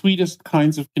of the sweetest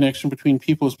kinds of connection between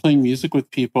people is playing music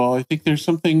with people. I think there's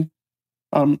something.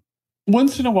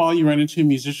 Once in a while, you run into a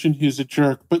musician who's a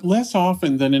jerk, but less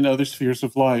often than in other spheres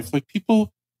of life. Like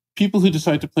people who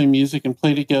decide to play music and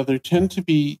play together tend to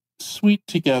be sweet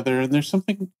together, and there's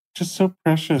something just so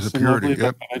precious and lovely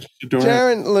about that. I just adore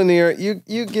Jaron Lanier,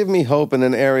 you give me hope in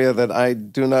an area that I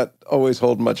do not always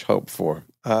hold much hope for.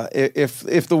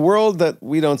 If the world that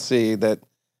we don't see, that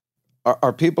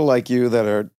are people like you that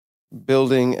are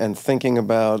building and thinking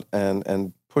about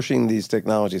and pushing these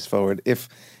technologies forward,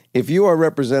 if you are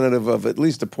representative of at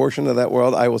least a portion of that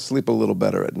world, I will sleep a little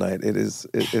better at night. It's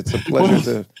a pleasure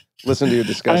to listen to you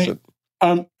discuss it.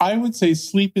 I would say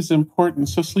sleep is important,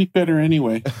 so sleep better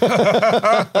anyway. And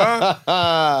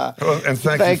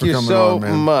thank you for coming so on,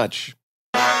 man. much.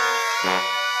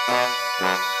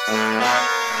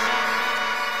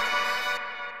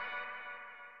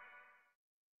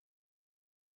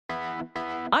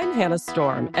 I'm Hannah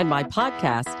Storm, and my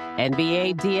podcast,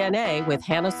 NBA DNA with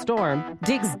Hannah Storm,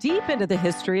 digs deep into the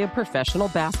history of professional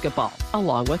basketball,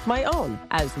 along with my own,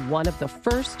 as one of the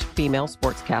first female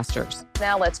sportscasters.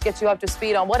 Now let's get you up to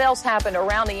speed on what else happened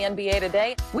around the NBA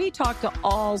today. We talked to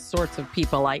all sorts of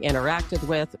people I interacted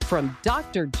with, from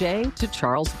Dr. J to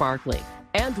Charles Barkley,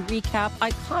 and recap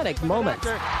iconic moments.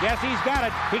 Yes, he's got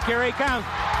it. Here he comes.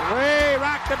 Way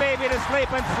rock the baby to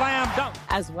sleep and slam dunk.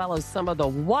 As well as some of the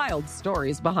wild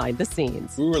stories behind the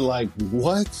scenes. We were like,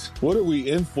 what? What are we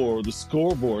in for? The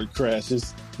scoreboard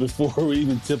crashes before we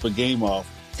even tip a game off.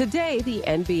 Today, the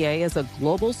NBA is a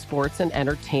global sports and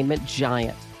entertainment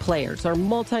giant. Players are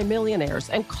multimillionaires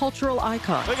and cultural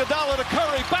icons. Iguodala to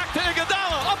Curry, back to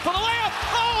Iguodala, up for the layup.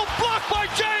 Oh, blocked by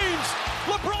James.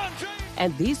 LeBron James.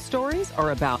 And these stories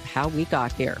are about how we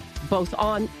got here, both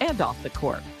on and off the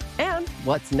court. And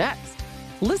what's next?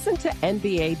 Listen to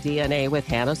NBA DNA with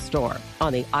Hannah Storm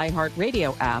on the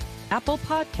iHeartRadio app, Apple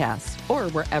Podcasts, or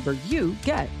wherever you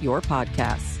get your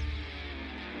podcasts.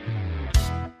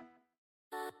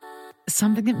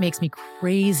 Something that makes me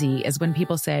crazy is when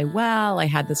people say, well, I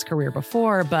had this career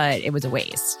before, but it was a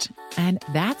waste. And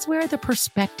that's where the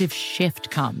perspective shift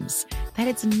comes, that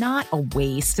it's not a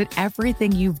waste, that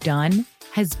everything you've done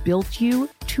has built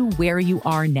you to where you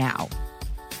are now.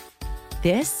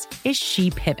 This is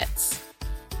She Pivots,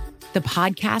 the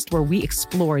podcast where we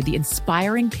explore the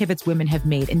inspiring pivots women have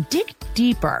made and dig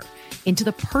deeper into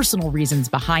the personal reasons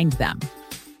behind them.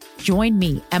 Join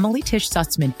me, Emily Tish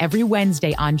Sussman, every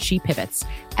Wednesday on She Pivots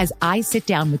as I sit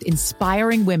down with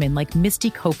inspiring women like Misty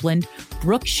Copeland,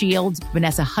 Brooke Shields,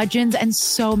 Vanessa Hudgens, and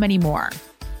so many more.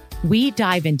 We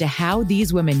dive into how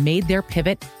these women made their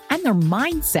pivot and their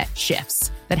mindset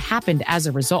shifts that happened as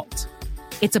a result.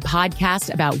 It's a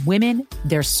podcast about women,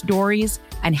 their stories,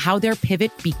 and how their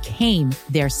pivot became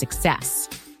their success.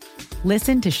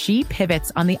 Listen to She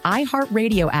Pivots on the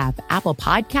iHeartRadio app, Apple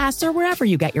Podcasts, or wherever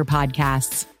you get your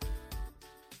podcasts.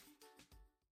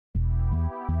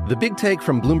 The Big Take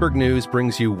from Bloomberg News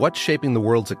brings you what's shaping the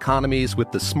world's economies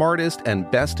with the smartest and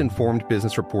best-informed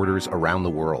business reporters around the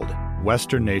world.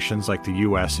 Western nations like the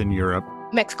U.S. and Europe.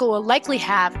 Mexico will likely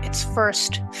have its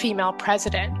first female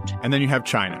president. And then you have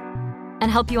China. And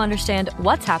help you understand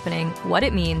what's happening, what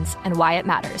it means, and why it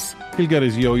matters. He'll get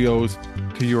his yo-yos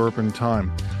to Europe in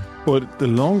time. But the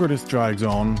longer this drags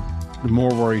on, the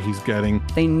more worry he's getting.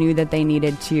 They knew that they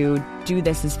needed to do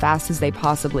this as fast as they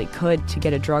possibly could to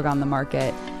get a drug on the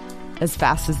market as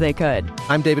fast as they could.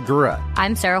 I'm David Gura.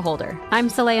 I'm Sarah Holder. I'm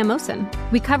Saleha Mohsen.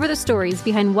 We cover the stories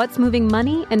behind what's moving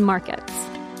money and markets.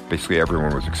 Basically,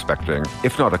 everyone was expecting,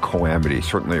 if not a calamity,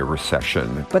 certainly a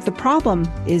recession. But the problem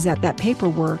is that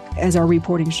paperwork, as our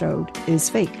reporting showed, is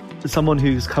fake. As someone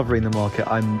who's covering the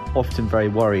market, I'm often very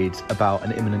worried about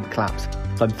an imminent collapse.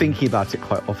 So I'm thinking about it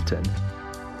quite often.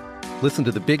 Listen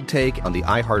to The Big Take on the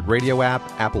iHeartRadio app,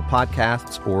 Apple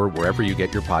Podcasts, or wherever you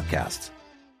get your podcasts.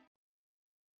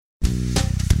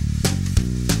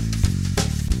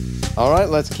 All right,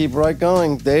 let's keep right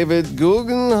going. David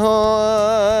Guggenheim.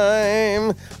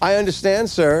 I understand,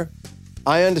 sir.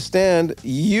 I understand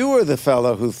you are the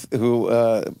fellow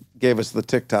who gave us the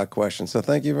TikTok question. So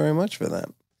thank you very much for that.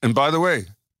 And by the way,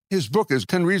 his book is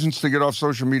 10 Reasons to Get Off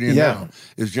Social Media Now.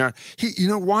 Is John?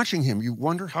 Watching him, you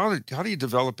wonder how do you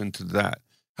develop into that?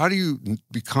 How do you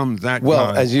become that guy?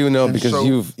 Well, as you know, because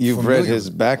so you've read his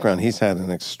background, he's had an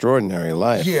extraordinary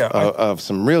life of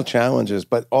some real challenges,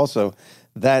 but also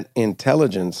that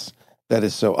intelligence that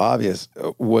is so obvious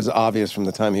was obvious from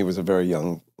the time he was a very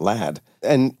young lad.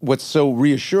 And what's so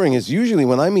reassuring is usually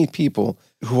when I meet people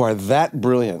who are that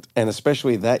brilliant and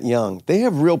especially that young, they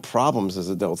have real problems as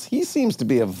adults. He seems to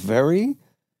be a very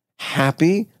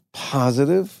happy,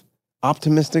 positive,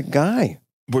 optimistic guy.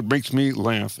 What makes me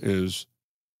laugh is,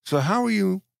 so how do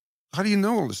you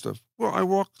know all this stuff? Well, I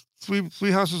walk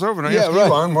three houses over, and I ask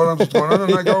Elon what's going on,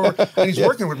 and I go over, and he's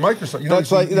working with Microsoft.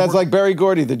 That's like Barry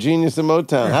Gordy, the genius of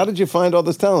Motown. Yeah. How did you find all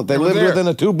this talent? They lived within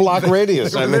a 2-block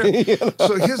radius. I mean,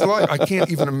 So his life, I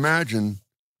can't even imagine.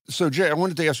 So Jay, I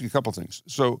wanted to ask you a couple things.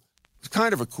 So it's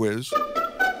kind of a quiz.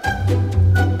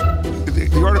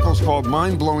 The article is called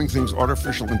 "Mind-Blowing Things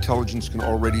Artificial Intelligence Can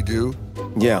Already Do."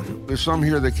 Yeah. There's some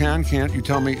here that can't. You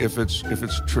tell me if it's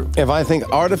true. If I think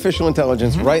artificial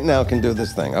intelligence right now can do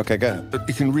this thing. Okay, go ahead.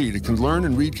 It can read. It can learn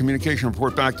and read communication,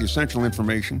 report back the essential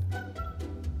information.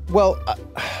 Well,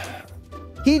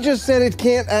 he just said it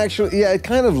can't actually. Yeah, it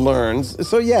kind of learns.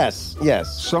 So yes.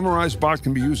 Summarized bot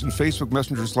can be used in Facebook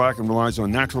Messenger, Slack, and relies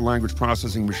on natural language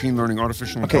processing, machine learning,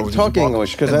 artificial intelligence. Okay, talk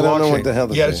English, because I don't know what the hell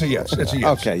this is. Yeah, it's a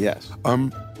yes. Okay, yes.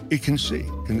 It can see.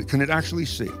 Can it actually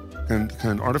see?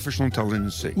 Can artificial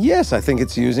intelligence see? Yes, I think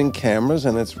it's using cameras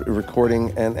and it's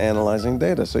recording and analyzing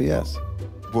data, so yes.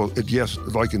 Well, yes,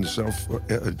 like in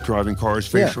self-driving cars,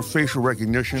 facial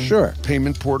recognition,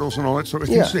 payment portals and all that, so it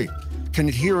can see. Can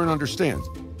it hear and understand?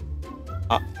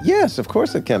 Yes, of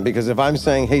course it can, because if I'm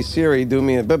saying, hey, Siri, do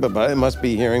me a blah, it must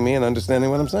be hearing me and understanding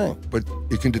what I'm saying. But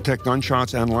it can detect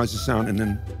gunshots, analyze the sound, and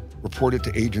then report it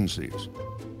to agencies.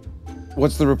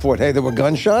 What's the report? Hey, there were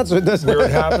gunshots? Or does Where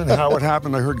it happened, how it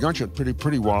happened. I heard gunshot.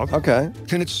 Pretty wild. Okay.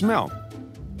 Can it smell?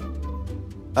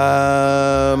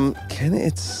 Can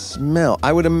it smell?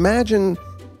 I would imagine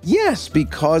yes,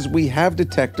 because we have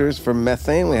detectors for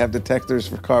methane, we have detectors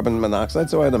for carbon monoxide,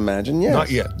 so I'd imagine yes.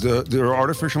 Not yet. There are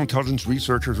artificial intelligence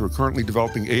researchers who are currently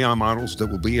developing AI models that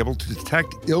will be able to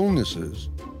detect illnesses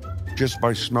just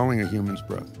by smelling a human's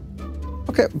breath.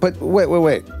 Okay, but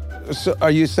wait. So are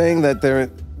you saying that there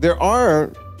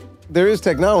is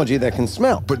technology that can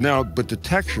smell? But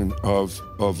detection of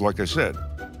like I said,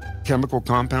 chemical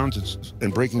compounds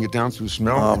and breaking it down through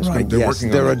smell. Right, yes.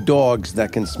 There are dogs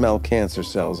that can smell cancer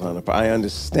cells on it. I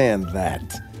understand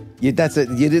that. You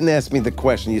didn't ask me the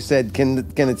question. You said, can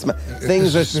it smell?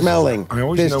 Things are smelling. I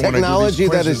always There's know when I do technology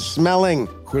these that is quizzes- smelling.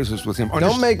 Quizzes with him.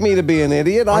 Don't make me to be an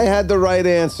idiot. I had the right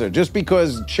answer. Just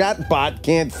because chatbot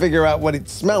can't figure out what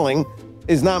it's smelling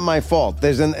is not my fault.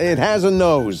 It has a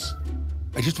nose.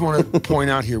 I just want to point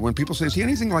out here, when people say, is he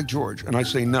anything like George? And I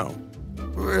say no.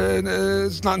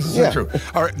 It's not necessarily true.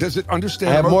 All right, does it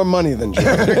understand? I have more money than George.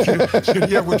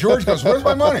 Yeah, well, George goes, where's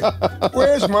my money?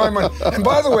 Where's my money? And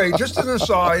by the way, just as an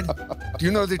aside, do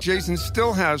you know that Jason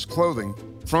still has clothing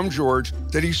from George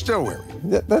that he's still wearing?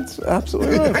 That's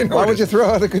absolutely right. Why would you throw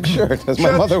out a good shirt, as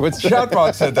my mother would say?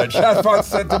 Chatbot said that. Chatbot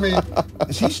said to me,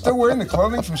 is he still wearing the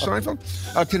clothing from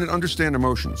Seinfeld? Can it understand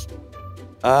emotions?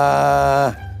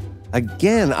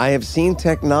 Again, I have seen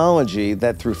technology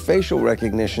that through facial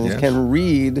recognition can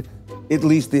read at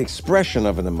least the expression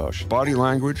of an emotion. Body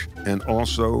language and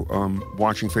also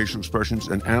watching facial expressions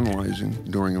and analyzing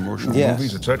during emotional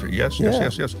movies, etc. Yes.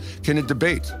 Can it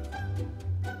debate?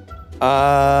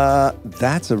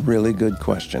 That's a really good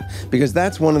question, because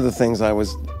that's one of the things I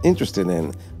was interested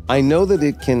in. I know that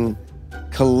it can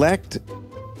collect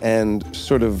and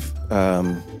sort of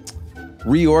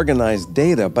reorganize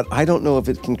data, but I don't know if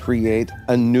it can create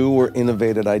a new or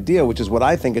innovative idea, which is what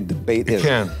I think a debate is.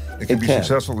 It can be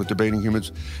successful at debating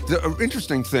humans. The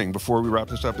interesting thing, before we wrap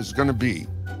this up, is going to be,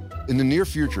 in the near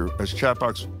future, as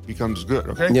chatbots becomes good,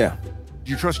 okay? Yeah.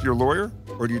 Do you trust your lawyer,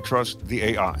 or do you trust the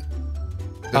AI?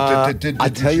 I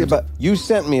tell you about, you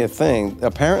sent me a thing.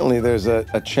 Apparently there's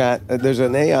a chat, there's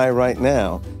an AI right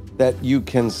now that you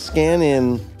can scan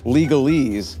in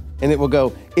legalese and it will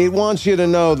go, it wants you to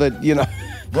know that, you know,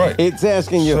 right. It's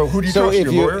asking you. So who do you trust,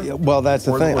 your lawyer? Well, that's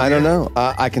the thing. I don't know.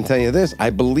 I can tell you this. I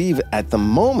believe at the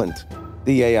moment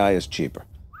the AI is cheaper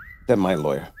than my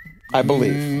lawyer. I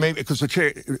believe. Maybe, because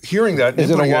hearing that, is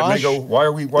it a wash? May go, why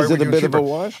are we is it a bit cheaper? of a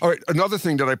wash? All right, another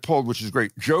thing that I pulled, which is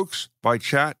great, jokes by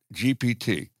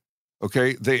ChatGPT.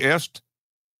 Okay, they asked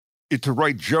it to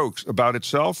write jokes about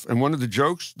itself, and one of the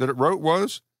jokes that it wrote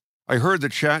was, I heard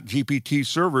that ChatGPT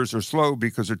servers are slow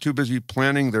because they're too busy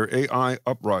planning their AI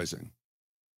uprising.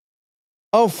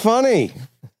 Oh, funny.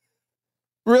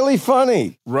 Really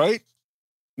funny. Right?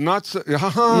 Not so,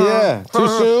 yeah, too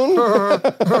soon?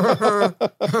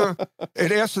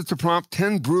 It asked it to prompt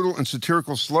 10 brutal and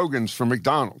satirical slogans from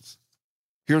McDonald's.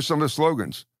 Here's some of the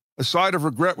slogans. A side of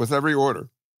regret with every order.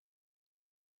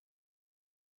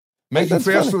 Making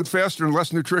fast food faster and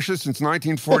less nutritious since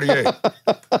 1948.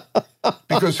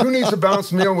 Because who needs a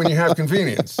balanced meal when you have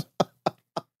convenience?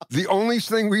 The only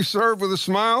thing we serve with a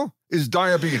smile is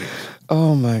diabetes.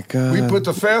 Oh, my God. We put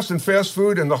the fast and fast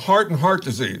food in the heart and heart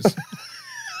disease.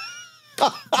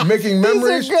 Making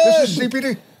memories. This is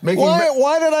CPD.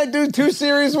 Why did I do 2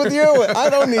 series with you?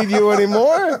 I don't need you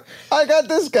anymore. I got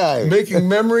this guy. Making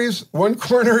memories, one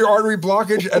coronary artery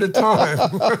blockage at a time.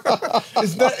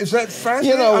 Is that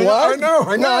fascinating? You know what? I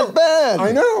know. Not bad.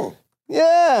 I know.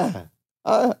 Yeah.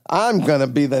 I'm going to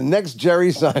be the next Jerry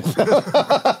Seinfeld.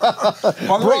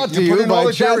 Brought to you by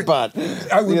Chatbot.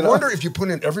 I would wonder if you put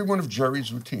in every one of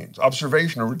Jerry's routines,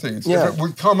 observational routines, if it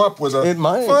would come up with a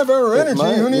 5-hour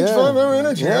energy. Who needs 5-hour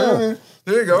energy? Yeah.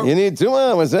 There you go. You need 2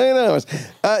 hours, 8 hours.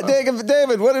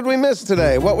 David, what did we miss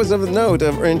today? What was of note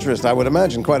of interest? I would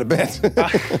imagine quite a bit.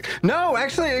 No,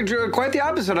 actually, quite the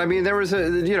opposite. I mean, there was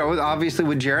obviously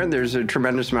with Jared, there's a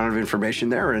tremendous amount of information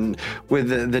there. And with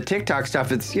the TikTok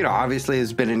stuff, it's, obviously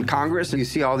has been in Congress. You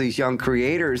see all these young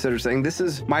creators that are saying, this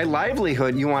is my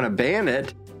livelihood. You want to ban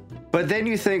it. But then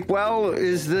you think, well,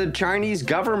 is the Chinese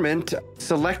government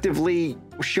selectively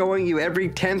showing you every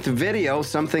 10th video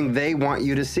something they want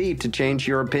you to see to change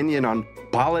your opinion on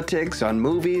politics, on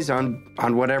movies, on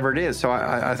whatever it is? So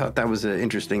I thought that was an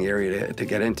interesting area to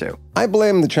get into. I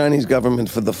blame the Chinese government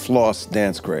for the floss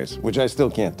dance craze, which I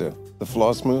still can't do. The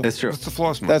floss move? That's true. What's the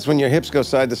floss move? That's when your hips go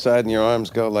side to side and your arms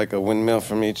go like a windmill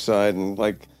from each side, and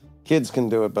like... Kids can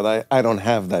do it, but I don't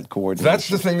have that coordination. That's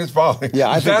the thing that's bothering.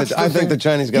 Yeah, I think the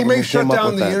Chinese government He may shut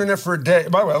down the that. internet for a day.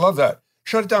 By the way, I love that.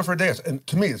 Shut it down for a day. And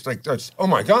to me, it's like, oh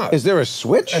my God. Is there a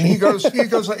switch? And he goes, if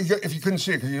you couldn't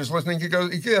see it because you're just listening, he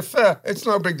goes, it's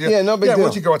no big deal. Yeah, no big deal.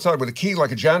 Once you go outside with a key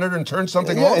like a janitor and turn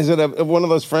something off. Is it one of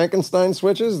those Frankenstein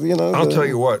switches? I'll tell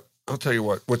you what.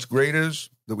 What's great is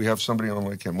that we have somebody on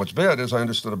like him. What's bad is I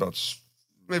understood about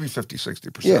maybe 50,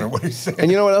 60% of what he's saying.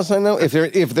 And you know what else I know? If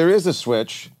there is a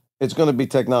switch, it's going to be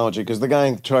technology, because the guy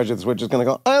in charge of the switch is going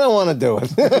to go, I don't want to do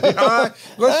it.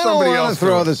 Let somebody else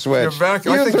throw the switch. You're back.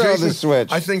 You throw the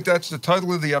switch. I think that's the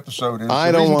title of the episode.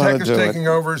 I don't want to do it. The reason Tech is taking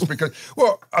over is because,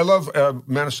 I love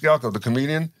Maniscalco, the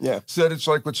comedian, said it's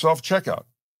like with self-checkout.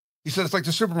 He said, it's like the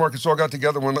supermarkets all got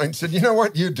together one night and said, you know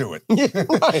what? You do it. Yeah,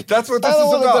 right. That's what this I don't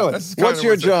is want about. to do That's it. What's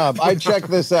your job? I check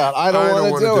this out. I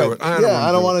don't want to do it.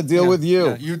 I don't want to deal with you.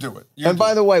 Yeah, you do it. And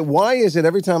by the way, why is it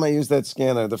every time I use that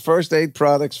scanner, the first 8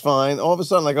 products fine, all of a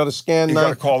sudden I go to scan You 9,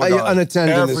 gotta call the guy. an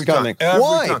attendant Every is coming. time. Every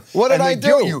Why? time. What did And I they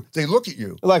guilt do? you. They look at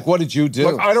you. Like, what did you do?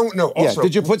 Look, I don't know. Also,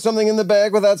 did you put something in the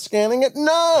bag without scanning it?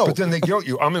 No. But then they guilt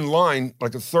you. I'm in line,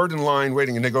 like a third in line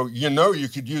waiting, and they go, you know you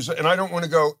could use it. And I don't want to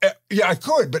go, yeah, I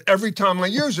could, but every time I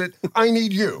use it, I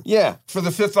need you. Yeah. For the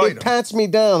 5th It item. pats me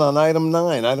down on item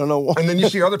 9. I don't know why. And then you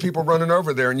see other people running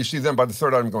over there, and you see them by the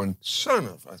 3rd item going, son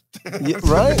of a... Yeah,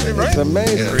 right? It's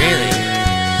amazing. Yeah. Really?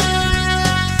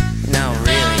 No,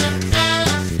 really?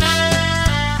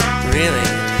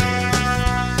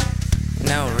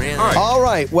 No, really? All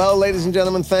right. Well, ladies and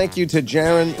gentlemen, thank you to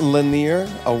Jaron Lanier,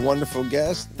 a wonderful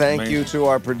guest. Thank you to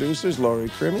our producers, Laurie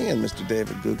Crimmy and Mr.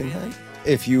 David Guggenheim.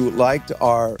 If you liked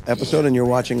our episode and you're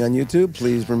watching on YouTube,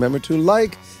 please remember to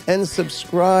like and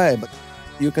subscribe.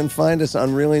 You can find us on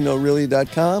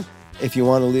reallynoreally.com if you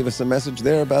want to leave us a message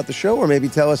there about the show or maybe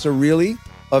tell us a really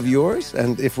of yours.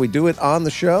 And if we do it on the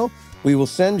show, we will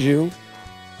send you,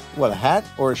 what, a hat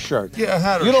or a shirt? Yeah, a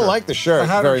hat or You a don't shirt. like the shirt A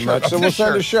hat or very a shirt. much, so This we'll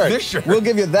send a shirt. This shirt. We'll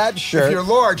give you that shirt. If you're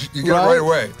large, you get it right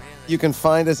away. You can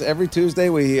find us every Tuesday.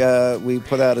 We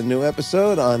put out a new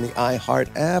episode on the iHeart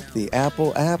app, the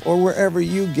Apple app, or wherever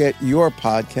you get your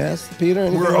podcasts. Peter,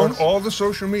 anything We're on else? all the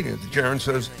social media. Jaron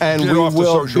says, And get we off the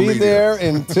will social be media. there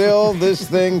until this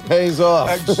thing pays off.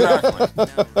 Exactly.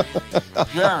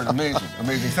 Jaron, amazing.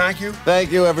 Amazing. Thank you.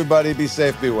 Thank you, everybody. Be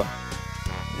safe, be well.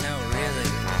 No, really?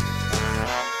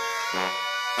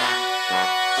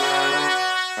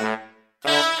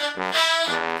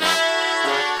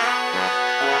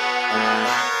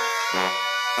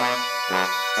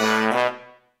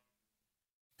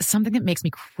 Something that makes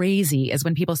me crazy is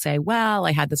when people say, well,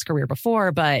 I had this career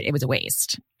before, but it was a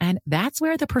waste. And that's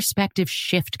where the perspective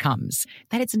shift comes,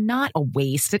 that it's not a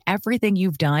waste, that everything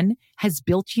you've done has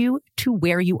built you to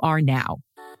where you are now.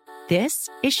 This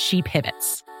is She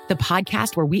Pivots, the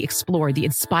podcast where we explore the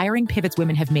inspiring pivots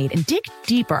women have made and dig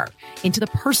deeper into the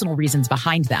personal reasons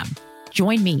behind them.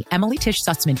 Join me, Emily Tish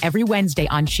Sussman, every Wednesday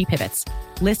on She Pivots.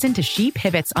 Listen to She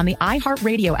Pivots on the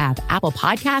iHeartRadio app, Apple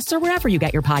Podcasts, or wherever you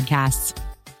get your podcasts.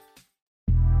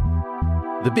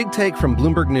 The Big Take from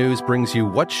Bloomberg News brings you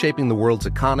what's shaping the world's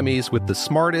economies with the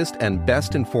smartest and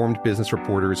best-informed business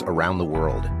reporters around the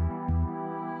world.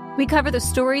 We cover the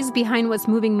stories behind what's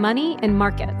moving money and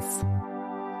markets.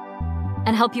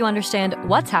 And help you understand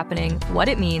what's happening, what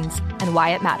it means, and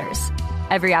why it matters.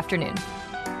 Every afternoon.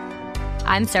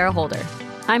 I'm Sarah Holder.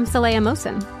 I'm Saleha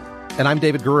Mohsin. And I'm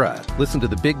David Gura. Listen to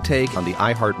The Big Take on the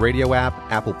iHeartRadio app,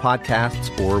 Apple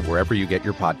Podcasts, or wherever you get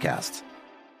your podcasts.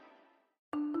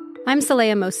 I'm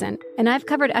Saleha Mohsin, and I've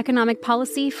covered economic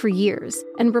policy for years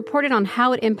and reported on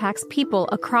how it impacts people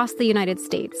across the United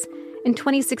States. In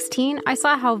 2016, I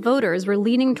saw how voters were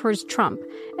leaning towards Trump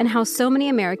and how so many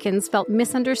Americans felt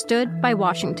misunderstood by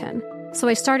Washington. So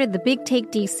I started The Big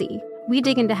Take DC. We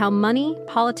dig into how money,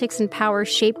 politics, and power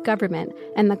shape government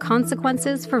and the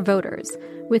consequences for voters.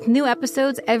 With new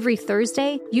episodes every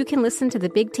Thursday, you can listen to The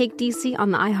Big Take DC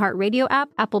on the iHeartRadio app,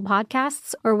 Apple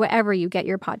Podcasts, or wherever you get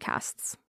your podcasts.